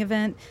planting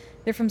event,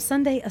 they're from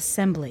Sunday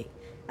Assembly,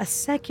 a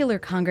secular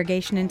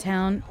congregation in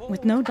town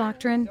with no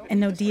doctrine and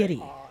no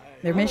deity.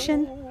 Their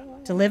mission?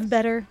 To live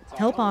better,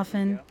 help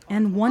often,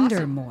 and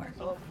wonder more.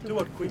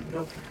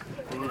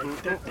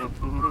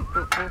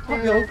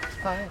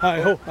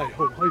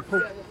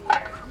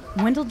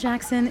 Wendell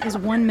Jackson is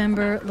one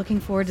member looking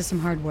forward to some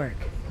hard work.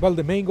 Well,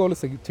 the main goal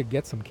is to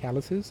get some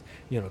calluses,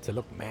 to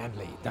look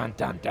manly. Dun,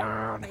 dun,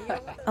 dun.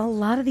 A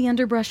lot of the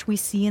underbrush we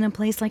see in a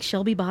place like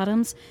Shelby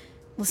Bottoms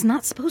was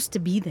not supposed to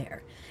be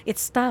there. It's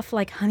stuff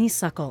like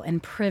honeysuckle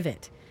and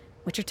privet,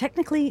 which are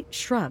technically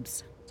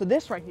shrubs. So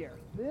this right here,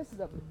 this is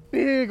a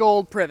big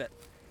old privet.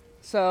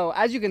 So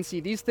as you can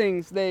see, these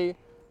things,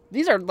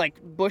 these are like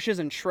bushes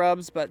and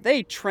shrubs, but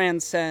they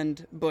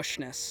transcend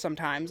bushness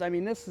sometimes. I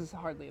mean, this is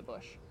hardly a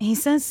bush. He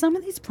says some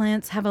of these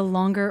plants have a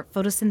longer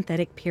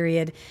photosynthetic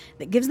period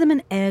that gives them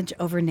an edge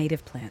over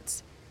native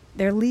plants.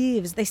 Their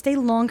leaves, they stay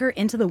longer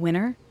into the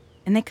winter,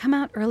 and they come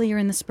out earlier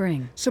in the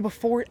spring. So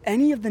before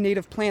any of the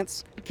native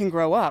plants can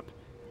grow up,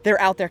 they're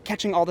out there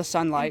catching all the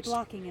sunlight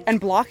and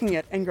blocking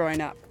it and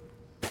growing up.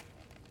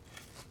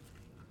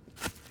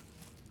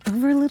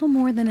 Over a little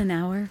more than an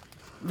hour,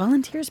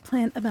 volunteers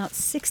plant about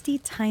 60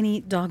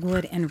 tiny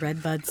dogwood and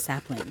redbud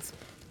saplings,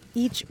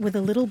 each with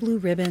a little blue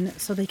ribbon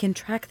so they can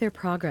track their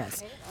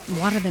progress and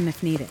water them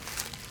if needed.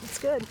 It's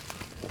good.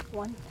 We got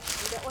one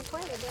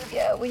planted there.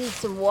 Yeah, we need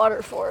some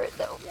water for it,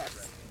 though.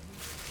 Yes.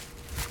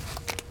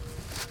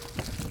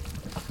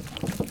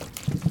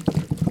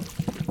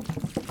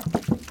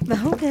 The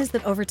hope is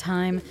that over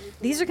time,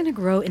 these are going to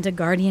grow into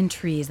guardian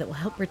trees that will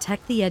help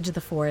protect the edge of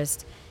the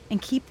forest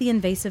and keep the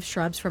invasive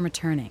shrubs from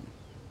returning.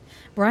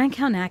 Brian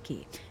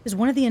Kaunacki is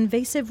one of the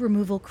invasive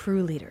removal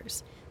crew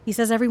leaders. He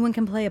says everyone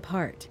can play a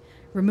part.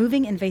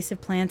 Removing invasive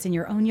plants in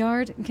your own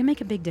yard can make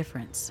a big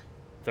difference.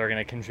 They're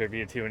going to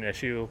contribute to an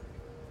issue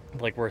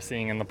like we're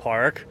seeing in the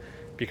park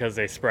because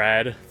they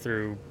spread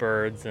through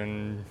birds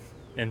and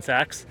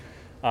insects.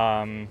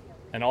 And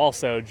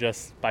also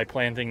just by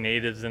planting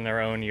natives in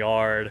their own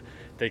yard,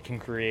 they can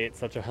create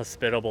such a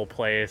hospitable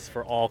place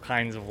for all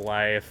kinds of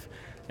life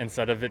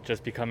instead of it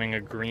just becoming a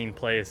green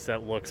place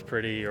that looks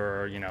pretty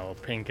or, a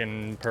pink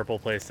and purple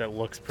place that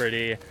looks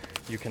pretty.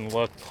 You can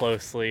look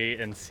closely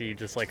and see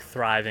just like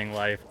thriving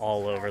life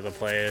all over the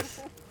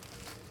place.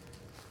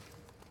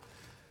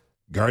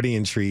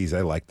 Guardian trees,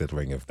 I like the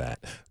ring of that.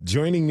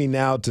 Joining me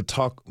now to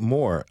talk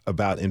more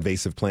about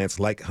invasive plants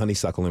like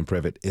honeysuckle and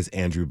privet is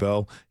Andrew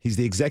Bell. He's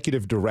the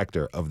executive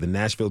director of the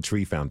Nashville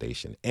Tree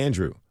Foundation.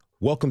 Andrew,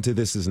 welcome to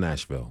This Is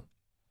Nashville.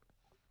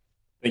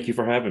 Thank you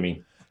for having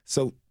me.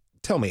 So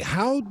tell me,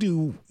 how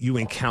do you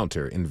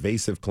encounter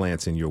invasive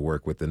plants in your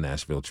work with the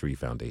Nashville Tree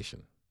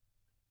Foundation?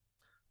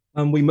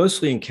 We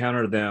mostly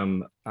encounter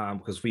them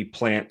because we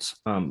plant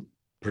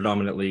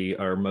predominantly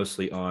or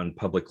mostly on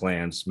public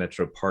lands,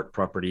 Metro Park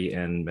property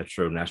and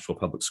Metro Nashville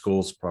Public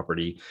Schools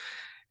property.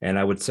 And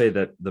I would say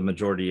that the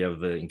majority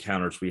of the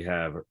encounters we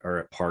have are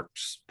at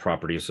parks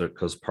properties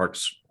because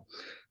parks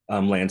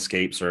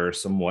landscapes are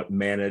somewhat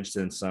managed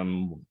and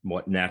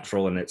somewhat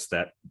natural. And it's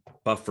that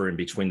buffer in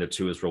between the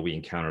two is where we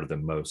encounter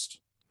them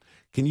most.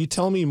 Can you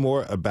tell me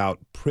more about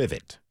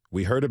privet?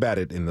 We heard about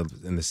it in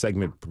the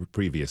segment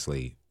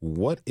previously.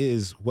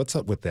 What's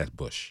up with that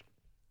bush?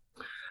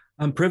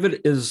 Privet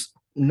is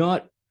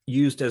not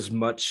used as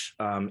much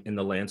in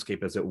the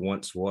landscape as it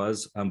once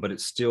was, but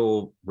it's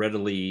still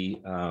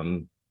readily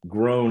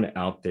grown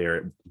out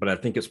there. But I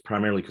think it's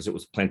primarily because it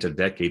was planted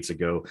decades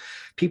ago.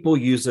 People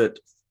use it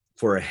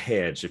for a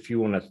hedge. If you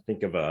want to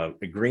think of a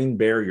green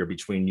barrier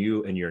between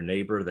you and your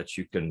neighbor that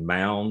you can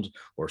mound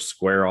or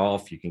square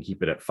off, you can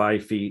keep it at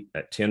 5 feet,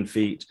 at 10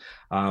 feet.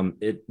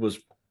 It was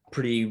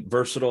pretty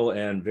versatile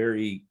and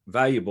very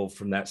valuable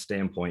from that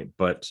standpoint.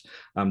 But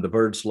the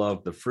birds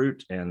love the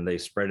fruit and they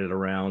spread it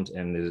around,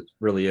 and it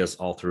really is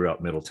all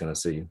throughout Middle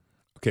Tennessee.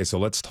 Okay, so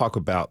let's talk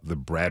about the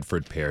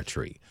Bradford pear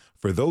tree.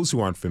 For those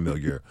who aren't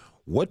familiar,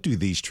 what do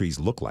these trees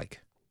look like?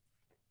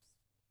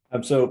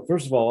 So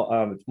first of all,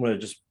 I want to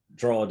just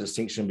draw a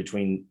distinction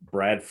between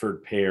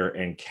Bradford pear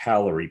and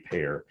Callery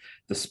pear.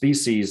 The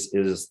species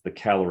is the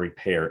Callery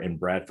pear, and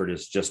Bradford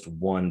is just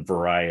one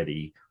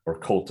variety or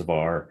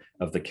cultivar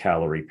of the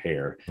Callery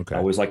pear. Okay. I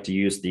always like to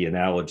use the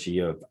analogy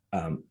of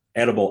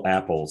edible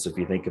apples. If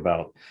you think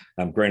about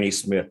Granny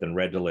Smith and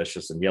Red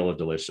Delicious and Yellow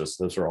Delicious,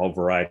 those are all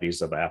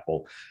varieties of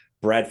apple.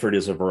 Bradford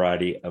is a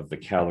variety of the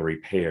Callery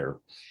pear.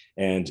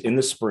 And in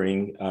the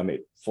spring,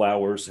 it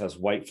flowers, has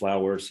white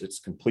flowers. It's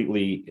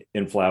completely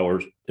in flower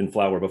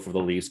before the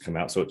leaves come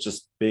out. So it's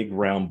just big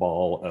round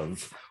ball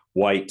of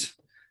white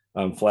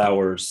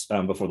flowers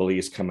before the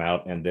leaves come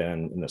out. And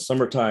then in the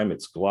summertime,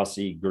 it's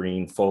glossy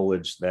green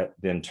foliage that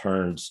then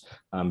turns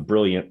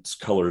brilliant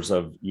colors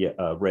of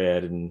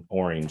red and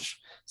orange.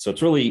 So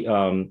it's really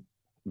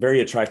very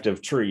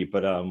attractive tree,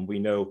 but we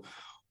know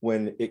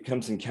when it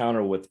comes in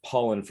encounter with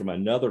pollen from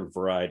another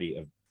variety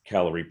of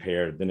Callery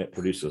pear, then it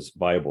produces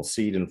viable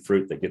seed and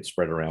fruit that gets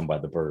spread around by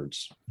the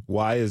birds.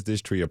 Why is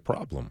this tree a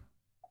problem?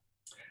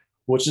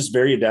 Well, it's just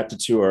very adapted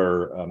to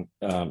our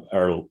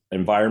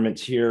environment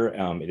here.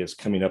 It is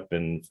coming up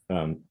in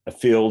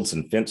fields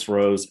and fence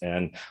rows,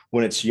 and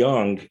when it's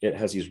young, it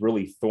has these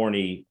really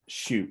thorny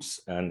shoots,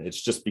 and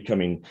it's just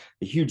becoming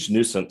a huge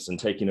nuisance and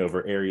taking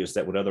over areas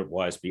that would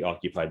otherwise be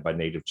occupied by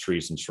native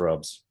trees and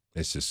shrubs.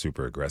 It's just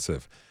super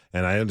aggressive.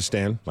 And I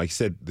understand, like you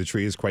said, the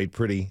tree is quite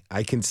pretty.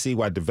 I can see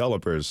why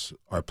developers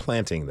are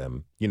planting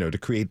them, to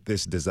create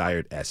this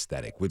desired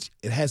aesthetic, which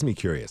it has me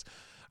curious.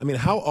 I mean,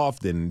 how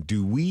often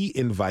do we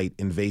invite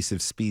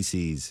invasive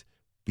species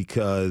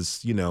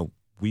because,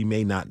 we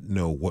may not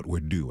know what we're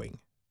doing?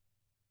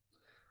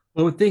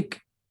 Well, I think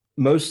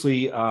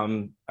mostly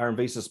our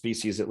invasive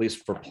species, at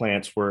least for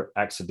plants, were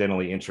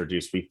accidentally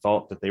introduced. We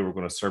thought that they were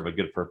going to serve a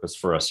good purpose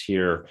for us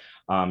here,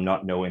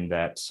 not knowing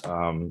that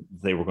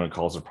they were going to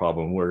cause a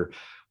problem.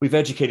 We've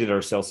educated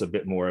ourselves a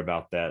bit more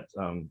about that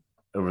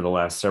over the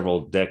last several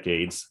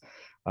decades.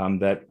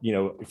 That,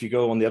 if you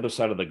go on the other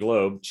side of the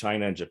globe,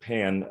 China and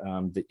Japan,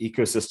 the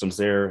ecosystems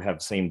there have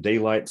the same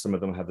daylight. Some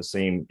of them have the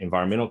same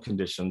environmental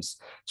conditions.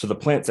 So the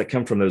plants that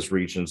come from those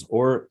regions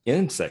or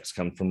insects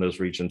come from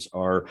those regions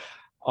are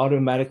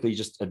automatically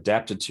just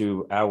adapted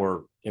to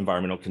our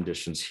environmental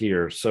conditions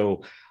here.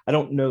 So I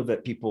don't know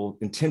that people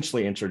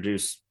intentionally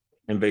introduce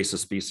invasive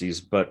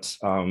species, but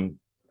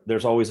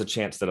there's always a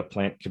chance that a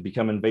plant could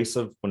become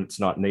invasive when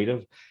it's not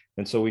native.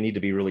 And so we need to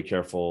be really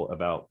careful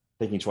about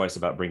thinking twice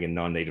about bringing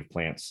non-native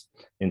plants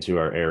into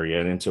our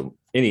area and into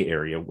any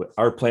area.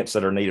 Our plants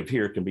that are native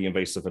here can be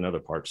invasive in other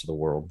parts of the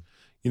world.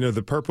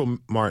 The purple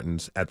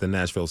martins at the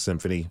Nashville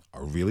Symphony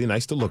are really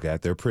nice to look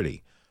at. They're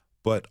pretty,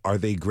 but are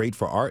they great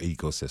for our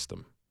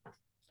ecosystem?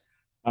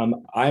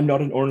 I'm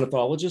not an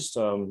ornithologist,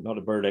 not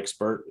a bird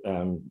expert,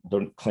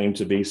 don't claim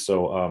to be.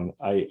 So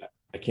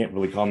I can't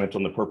really comment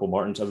on the purple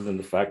martins other than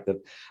the fact that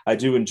I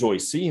do enjoy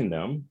seeing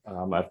them.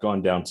 I've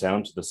gone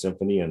downtown to the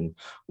symphony and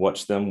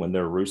watched them when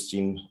they're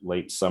roosting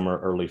late summer,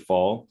 early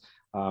fall.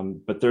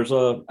 But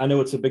I know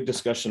it's a big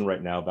discussion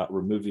right now about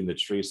removing the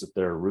trees that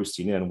they're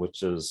roosting in,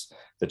 which is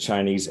the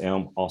Chinese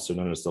elm, also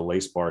known as the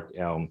lacebark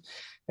elm.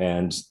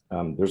 And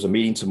there's a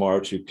meeting tomorrow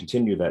to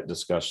continue that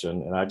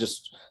discussion. And I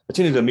just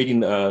attended a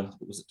meeting it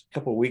was a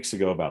couple of weeks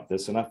ago about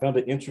this. And I found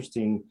it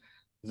interesting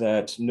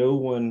that no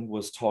one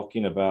was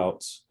talking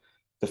about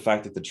the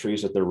fact that the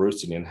trees that they're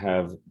roosting in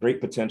have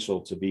great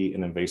potential to be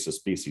an invasive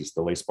species,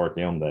 the lacebark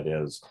elm, that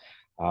is.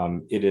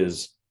 It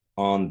is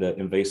on the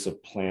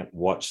invasive plant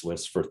watch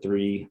list for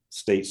 3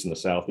 states in the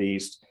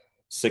Southeast.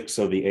 6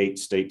 of the 8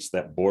 states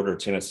that border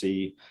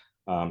Tennessee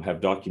have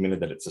documented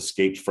that it's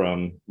escaped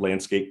from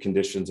landscape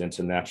conditions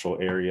into natural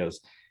areas.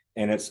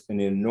 And it's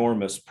an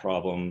enormous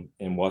problem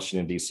in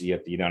Washington, D.C.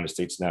 at the United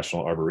States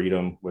National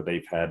Arboretum, where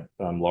they've had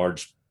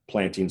large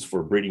plantings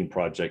for breeding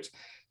projects,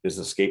 is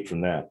escaped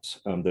from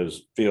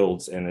those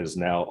fields and is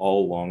now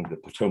all along the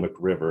Potomac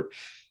River.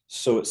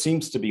 So it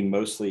seems to be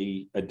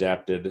mostly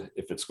adapted,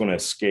 if it's going to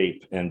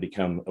escape and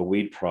become a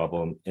weed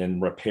problem,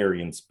 in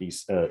riparian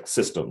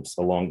systems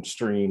along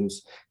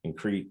streams and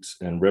creeks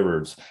and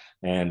rivers.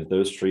 And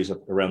those trees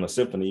around the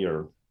symphony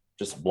are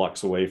just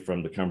blocks away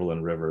from the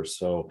Cumberland River.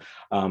 So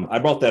I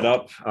brought that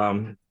up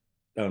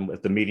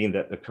at the meeting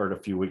that occurred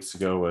a few weeks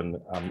ago, and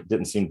it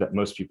didn't seem that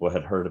most people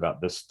had heard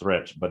about this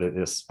threat, but it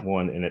is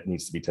one and it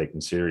needs to be taken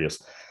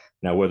serious.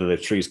 Now, whether the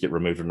trees get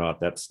removed or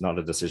not, that's not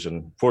a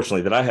decision,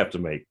 fortunately, that I have to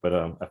make, but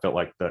I felt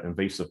like the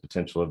invasive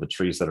potential of the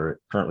trees that are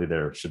currently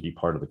there should be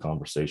part of the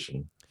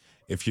conversation.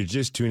 If you're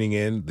just tuning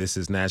in, this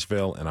is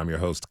Nashville, and I'm your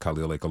host,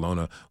 Khalil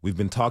Ekolona. We've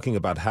been talking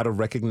about how to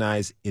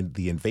recognize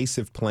the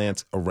invasive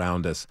plants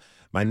around us.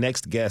 My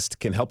next guest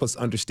can help us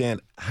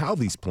understand how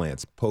these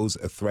plants pose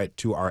a threat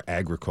to our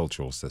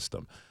agricultural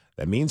system.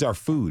 That means our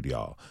food,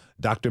 y'all.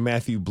 Dr.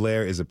 Matthew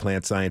Blair is a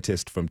plant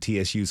scientist from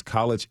TSU's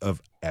College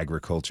of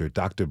Agriculture.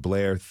 Dr.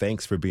 Blair,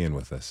 thanks for being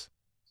with us.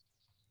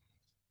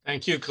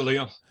 Thank you,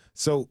 Khalil.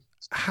 So,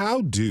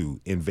 how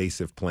do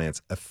invasive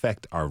plants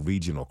affect our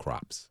regional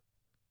crops?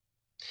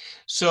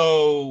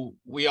 So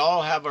we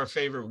all have our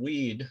favorite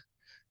weed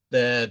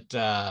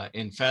that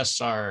infests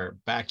our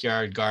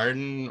backyard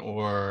garden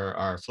or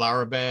our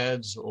flower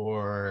beds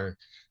or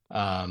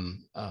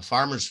a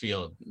farmer's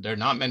field. There are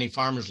not many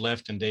farmers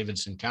left in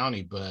Davidson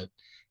County, but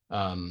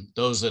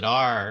those that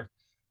are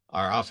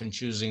often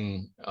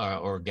choosing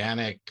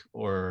organic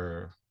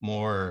or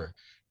more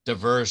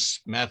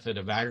diverse method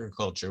of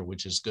agriculture,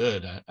 which is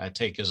good. I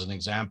take as an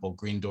example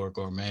Green Door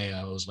Gourmet.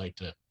 I always like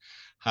to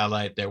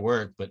highlight their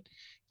work, but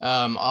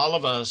all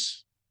of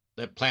us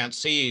that plant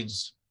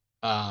seeds,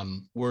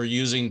 we're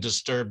using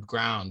disturbed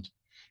ground,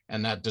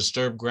 and that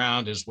disturbed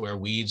ground is where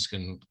weeds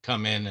can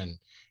come in,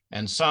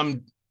 and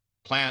some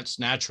plants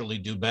naturally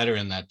do better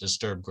in that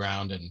disturbed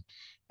ground,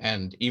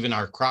 and even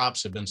our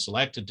crops have been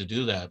selected to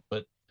do that.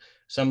 But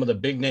some of the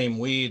big name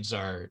weeds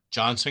are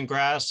Johnson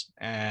grass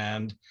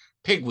and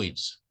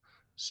pigweeds.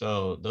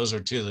 So those are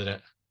two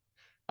that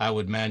I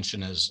would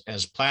mention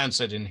as plants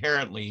that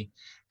inherently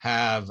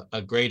have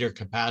a greater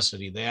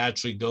capacity. They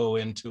actually go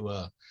into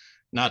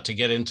not to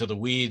get into the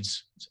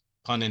weeds,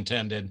 pun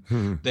intended,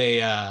 they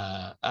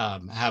have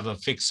a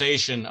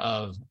fixation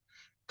of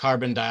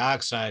carbon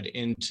dioxide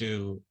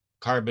into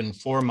carbon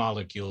 4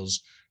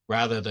 molecules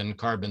rather than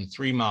carbon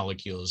 3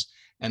 molecules.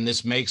 And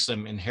this makes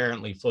them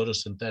inherently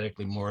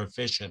photosynthetically more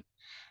efficient.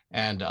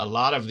 And a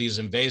lot of these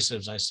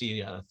invasives, I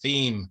see a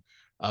theme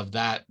of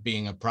that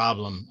being a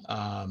problem.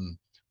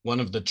 One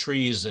of the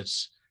trees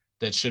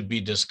that should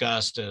be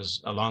discussed, as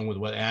along with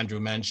what Andrew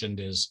mentioned,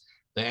 is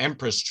the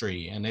empress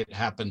tree, and it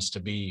happens to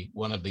be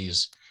one of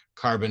these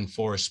carbon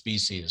 4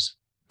 species.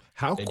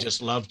 They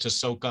just love to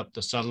soak up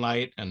the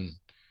sunlight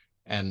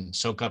and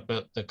soak up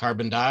the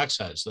carbon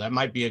dioxide. So that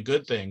might be a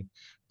good thing,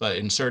 but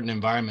in certain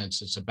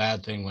environments, it's a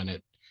bad thing when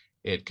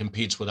it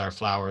competes with our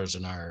flowers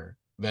and our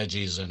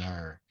veggies and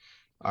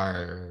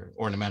our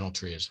ornamental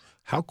trees.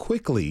 How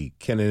quickly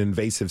can an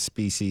invasive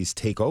species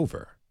take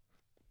over?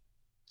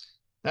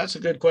 That's a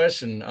good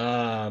question.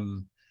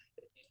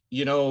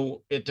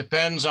 It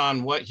depends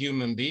on what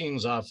human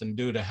beings often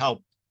do to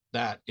help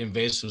that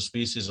invasive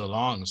species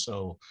along.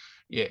 So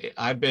yeah,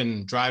 I've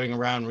been driving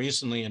around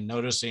recently and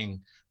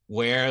noticing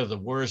where the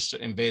worst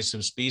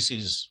invasive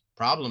species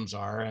problems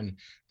are, and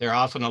they're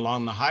often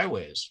along the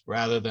highways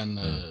rather than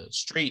the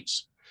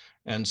streets.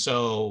 And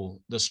so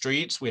the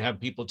streets, we have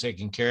people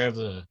taking care of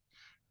the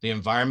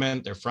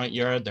environment, their front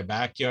yard, their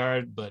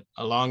backyard, but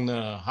along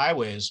the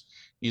highways,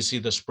 you see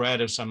the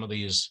spread of some of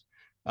these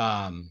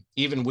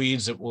even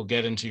weeds that will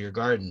get into your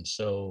garden.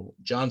 So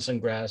Johnson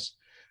grass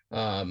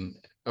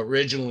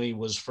originally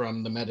was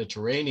from the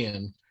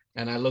Mediterranean,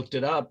 and I looked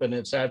it up, and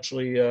it's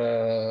actually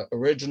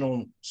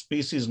original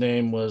species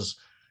name was,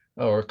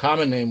 or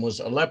common name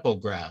was Aleppo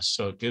grass.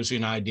 So it gives you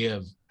an idea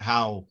of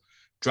how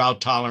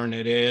drought tolerant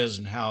it is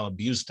and how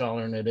abuse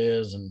tolerant it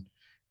is.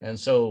 And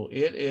so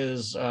it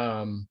is,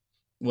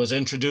 was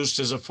introduced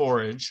as a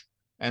forage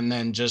and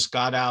then just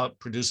got out,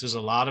 produces a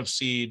lot of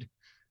seed.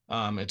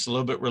 It's a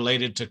little bit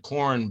related to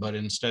corn, but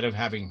instead of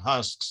having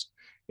husks,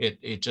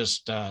 it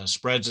just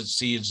spreads its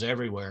seeds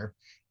everywhere.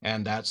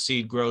 And that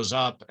seed grows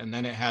up, and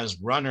then it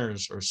has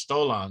runners or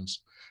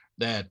stolons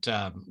that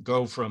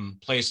go from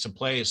place to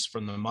place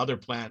from the mother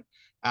plant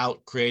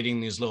out,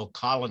 creating these little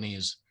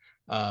colonies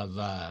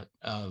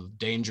of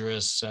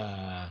dangerous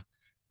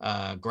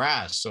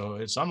grass. So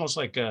it's almost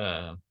like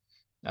a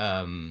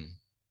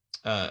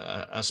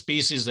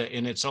species that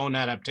in its own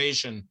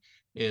adaptation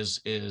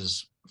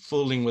is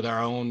fooling with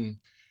our own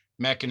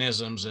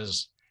mechanisms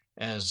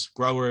as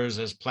growers,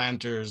 as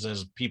planters,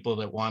 as people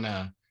that want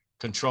to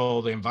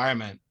control the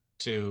environment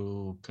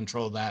to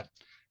control that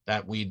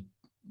weed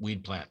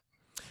plant.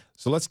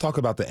 So let's talk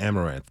about the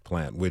amaranth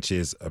plant, which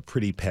is a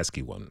pretty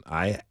pesky one.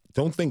 I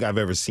don't think I've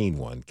ever seen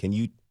one. Can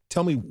you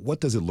tell me, what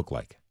does it look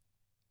like?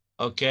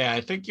 Okay, I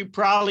think you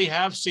probably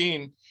have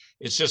seen,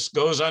 it just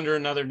goes under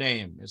another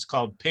name. It's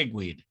called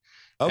pigweed.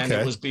 Okay. And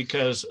it was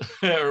because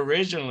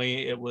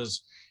originally it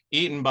was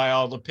eaten by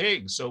all the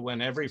pigs. So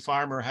when every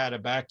farmer had a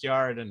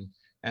backyard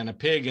and a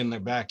pig in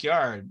their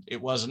backyard,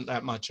 it wasn't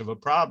that much of a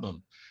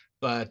problem.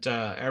 But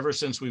ever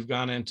since we've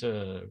gone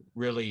into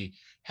really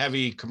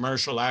heavy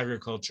commercial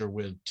agriculture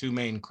with two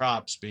main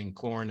crops being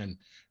corn and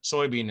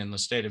soybean in the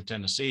state of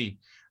Tennessee,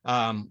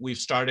 we've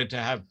started to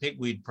have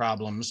pigweed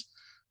problems.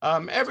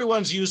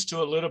 Everyone's used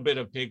to a little bit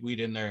of pigweed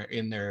in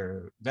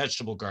their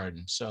vegetable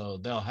garden. So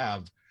they'll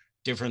have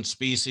different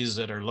species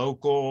that are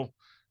local,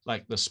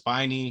 like the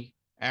spiny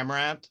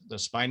amaranth, the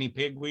spiny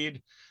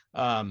pigweed.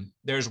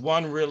 There's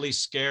one really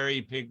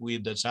scary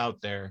pigweed that's out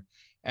there,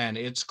 and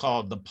it's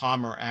called the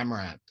Palmer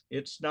amaranth.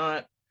 It's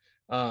not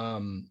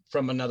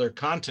from another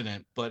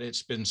continent, but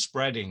it's been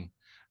spreading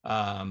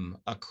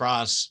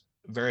across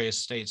various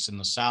states in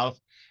the South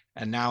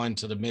and now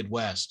into the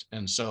Midwest.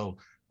 And so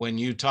when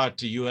you talk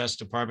to U.S.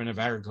 Department of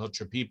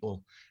Agriculture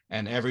people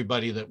and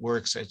everybody that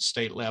works at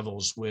state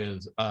levels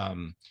with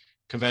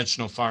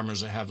conventional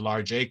farmers that have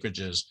large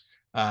acreages,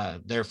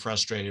 they're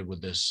frustrated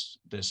with this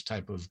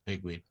type of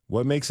pigweed.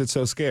 What makes it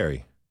so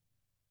scary?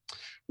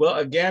 Well,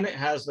 again, it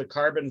has the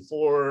carbon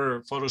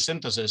for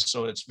photosynthesis,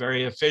 so it's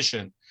very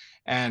efficient.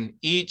 And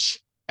each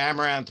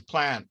amaranth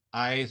plant,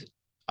 I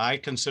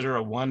consider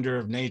a wonder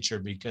of nature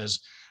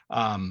because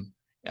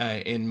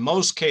in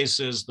most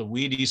cases, the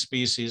weedy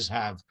species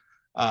have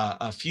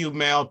a few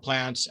male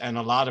plants and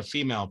a lot of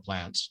female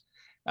plants.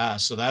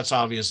 So that's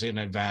obviously an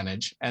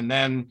advantage. And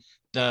then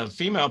the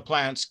female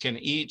plants can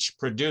each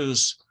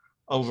produce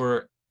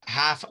over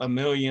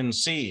 500,000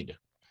 seed.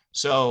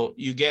 So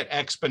you get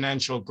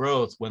exponential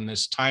growth when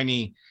these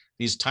tiny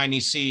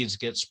seeds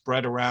get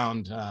spread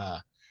around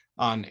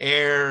on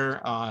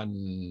air,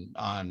 on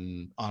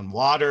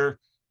water.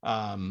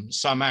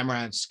 Some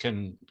amaranths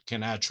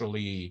can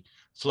actually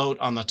float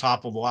on the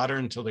top of water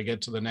until they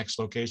get to the next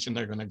location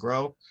they're going to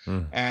grow.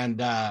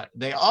 And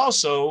they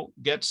also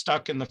get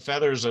stuck in the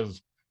feathers of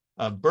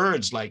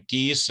birds like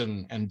geese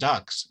and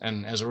ducks.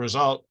 And as a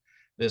result,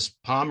 this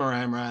Palmer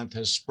amaranth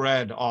has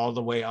spread all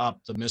the way up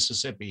the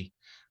Mississippi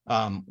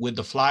with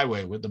the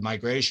flyway, with the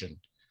migration.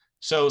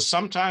 So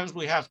sometimes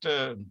we have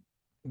to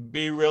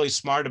be really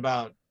smart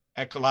about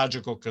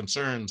ecological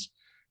concerns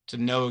to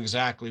know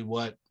exactly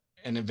what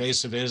an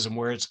invasive is and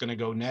where it's going to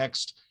go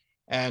next.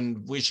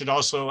 And we should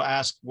also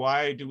ask,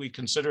 why do we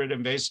consider it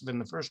invasive in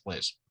the first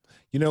place?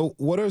 You know,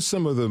 what are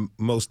some of the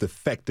most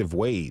effective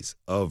ways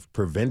of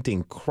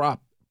preventing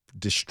crop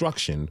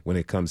destruction when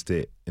it comes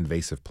to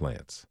invasive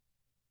plants?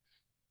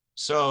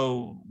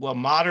 So, well,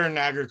 modern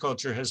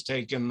agriculture has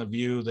taken the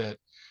view that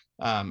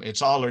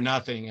it's all or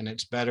nothing, and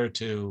it's better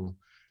to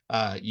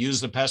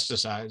use the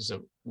pesticides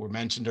that were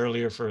mentioned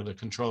earlier for the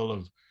control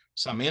of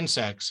some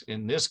insects.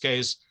 In this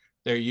case,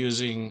 they're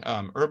using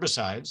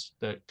herbicides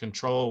that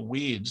control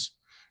weeds,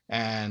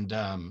 and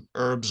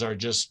herbs are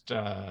just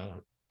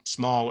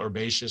small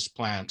herbaceous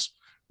plants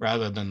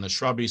rather than the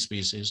shrubby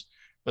species.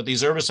 But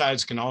these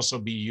herbicides can also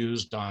be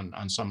used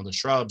on some of the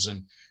shrubs.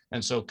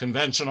 And so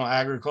conventional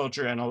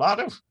agriculture and a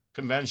lot of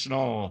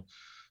conventional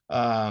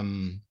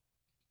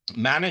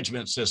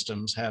management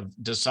systems have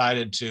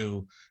decided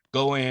to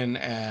go in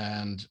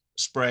and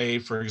spray,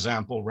 for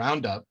example,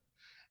 Roundup.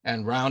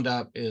 And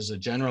Roundup is a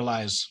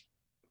generalized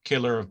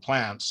killer of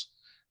plants.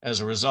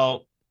 As a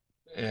result,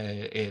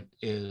 it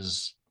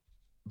is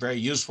very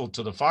useful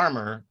to the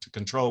farmer to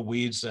control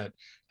weeds that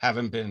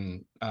haven't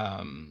been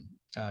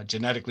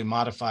genetically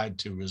modified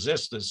to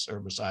resist this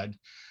herbicide.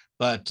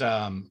 But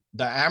the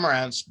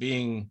amaranths,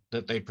 being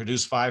that they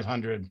produce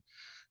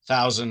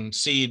 500,000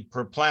 seed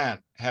per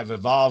plant, have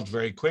evolved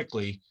very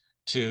quickly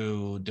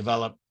to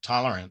develop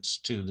tolerance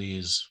to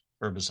these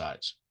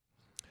herbicides,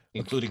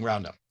 including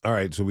Roundup. All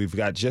right, so we've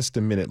got just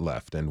a minute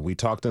left, and we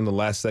talked in the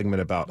last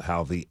segment about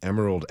how the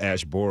emerald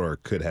ash borer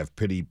could have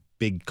pretty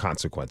big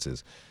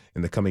consequences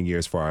in the coming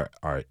years for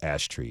our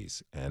ash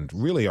trees and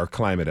really our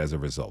climate as a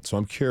result. So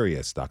I'm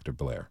curious, Dr.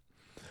 Blair,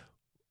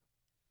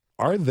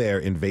 are there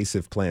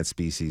invasive plant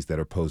species that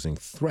are posing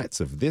threats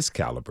of this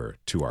caliber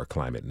to our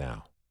climate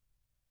now?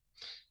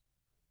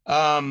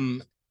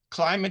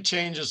 Climate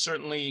change is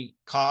certainly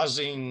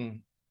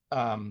causing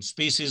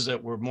species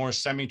that were more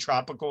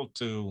semi-tropical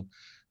to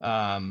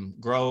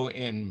grow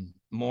in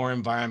more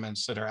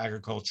environments that are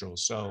agricultural.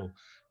 So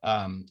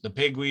the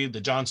pigweed,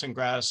 the Johnson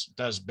grass,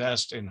 does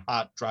best in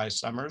hot, dry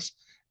summers,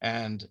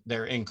 and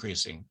they're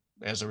increasing.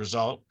 As a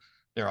result,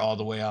 they're all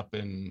the way up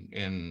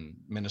in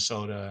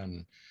Minnesota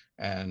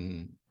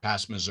and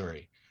past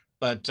Missouri.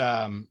 But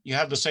you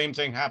have the same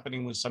thing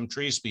happening with some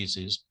tree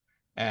species.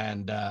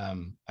 And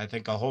I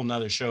think a whole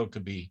nother show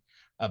could be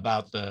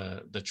about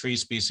the tree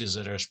species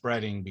that are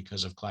spreading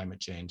because of climate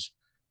change.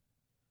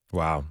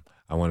 Wow.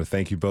 I want to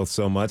thank you both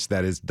so much.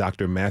 That is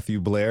Dr. Matthew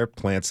Blair,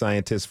 plant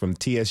scientist from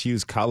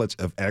TSU's College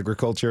of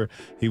Agriculture.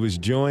 He was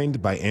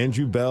joined by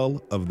Andrew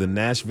Bell of the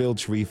Nashville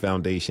Tree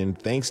Foundation.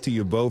 Thanks to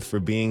you both for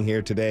being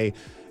here today,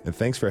 and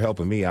thanks for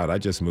helping me out. I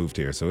just moved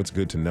here, so it's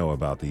good to know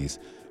about these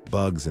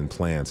bugs and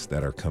plants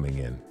that are coming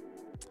in.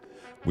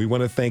 We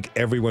want to thank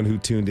everyone who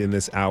tuned in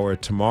this hour.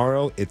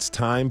 Tomorrow, it's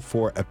time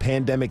for a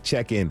pandemic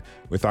check-in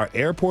with our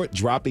airport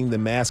dropping the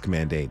mask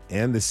mandate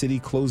and the city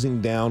closing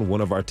down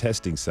one of our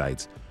testing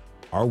sites.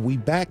 Are we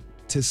back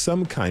to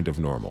some kind of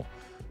normal?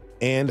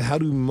 And how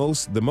do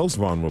the most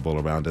vulnerable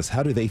around us,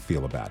 how do they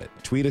feel about it?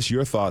 Tweet us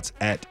your thoughts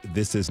at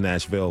This Is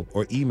Nashville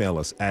or email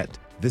us at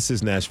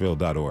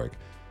thisisnashville.org.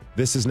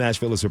 This Is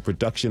Nashville is a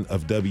production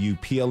of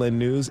WPLN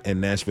News and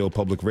Nashville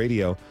Public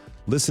Radio.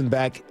 Listen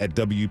back at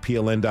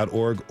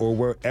WPLN.org or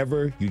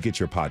wherever you get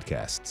your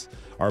podcasts.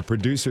 Our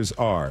producers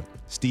are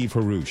Steve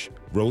Harouche,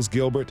 Rose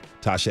Gilbert,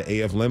 Tasha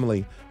A.F.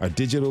 Limley. Our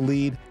digital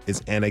lead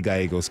is Anna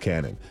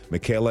Gallegos-Cannon.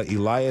 Michaela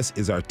Elias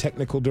is our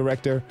technical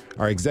director.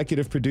 Our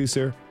executive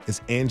producer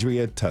is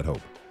Andrea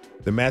Tudhope.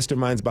 The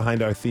masterminds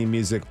behind our theme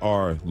music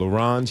are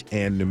Larange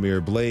and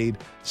Namir Blade.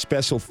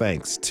 Special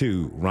thanks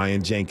to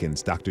Ryan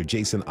Jenkins, Dr.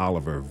 Jason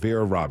Oliver,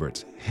 Vera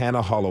Roberts,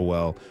 Hannah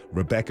Hollowell,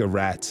 Rebecca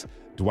Ratz,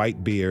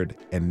 Dwight Beard,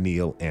 and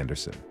Neil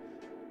Anderson.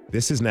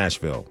 This is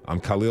Nashville. I'm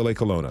Khalil A.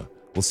 Colonna.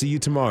 We'll see you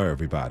tomorrow,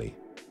 everybody.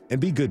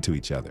 And be good to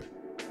each other.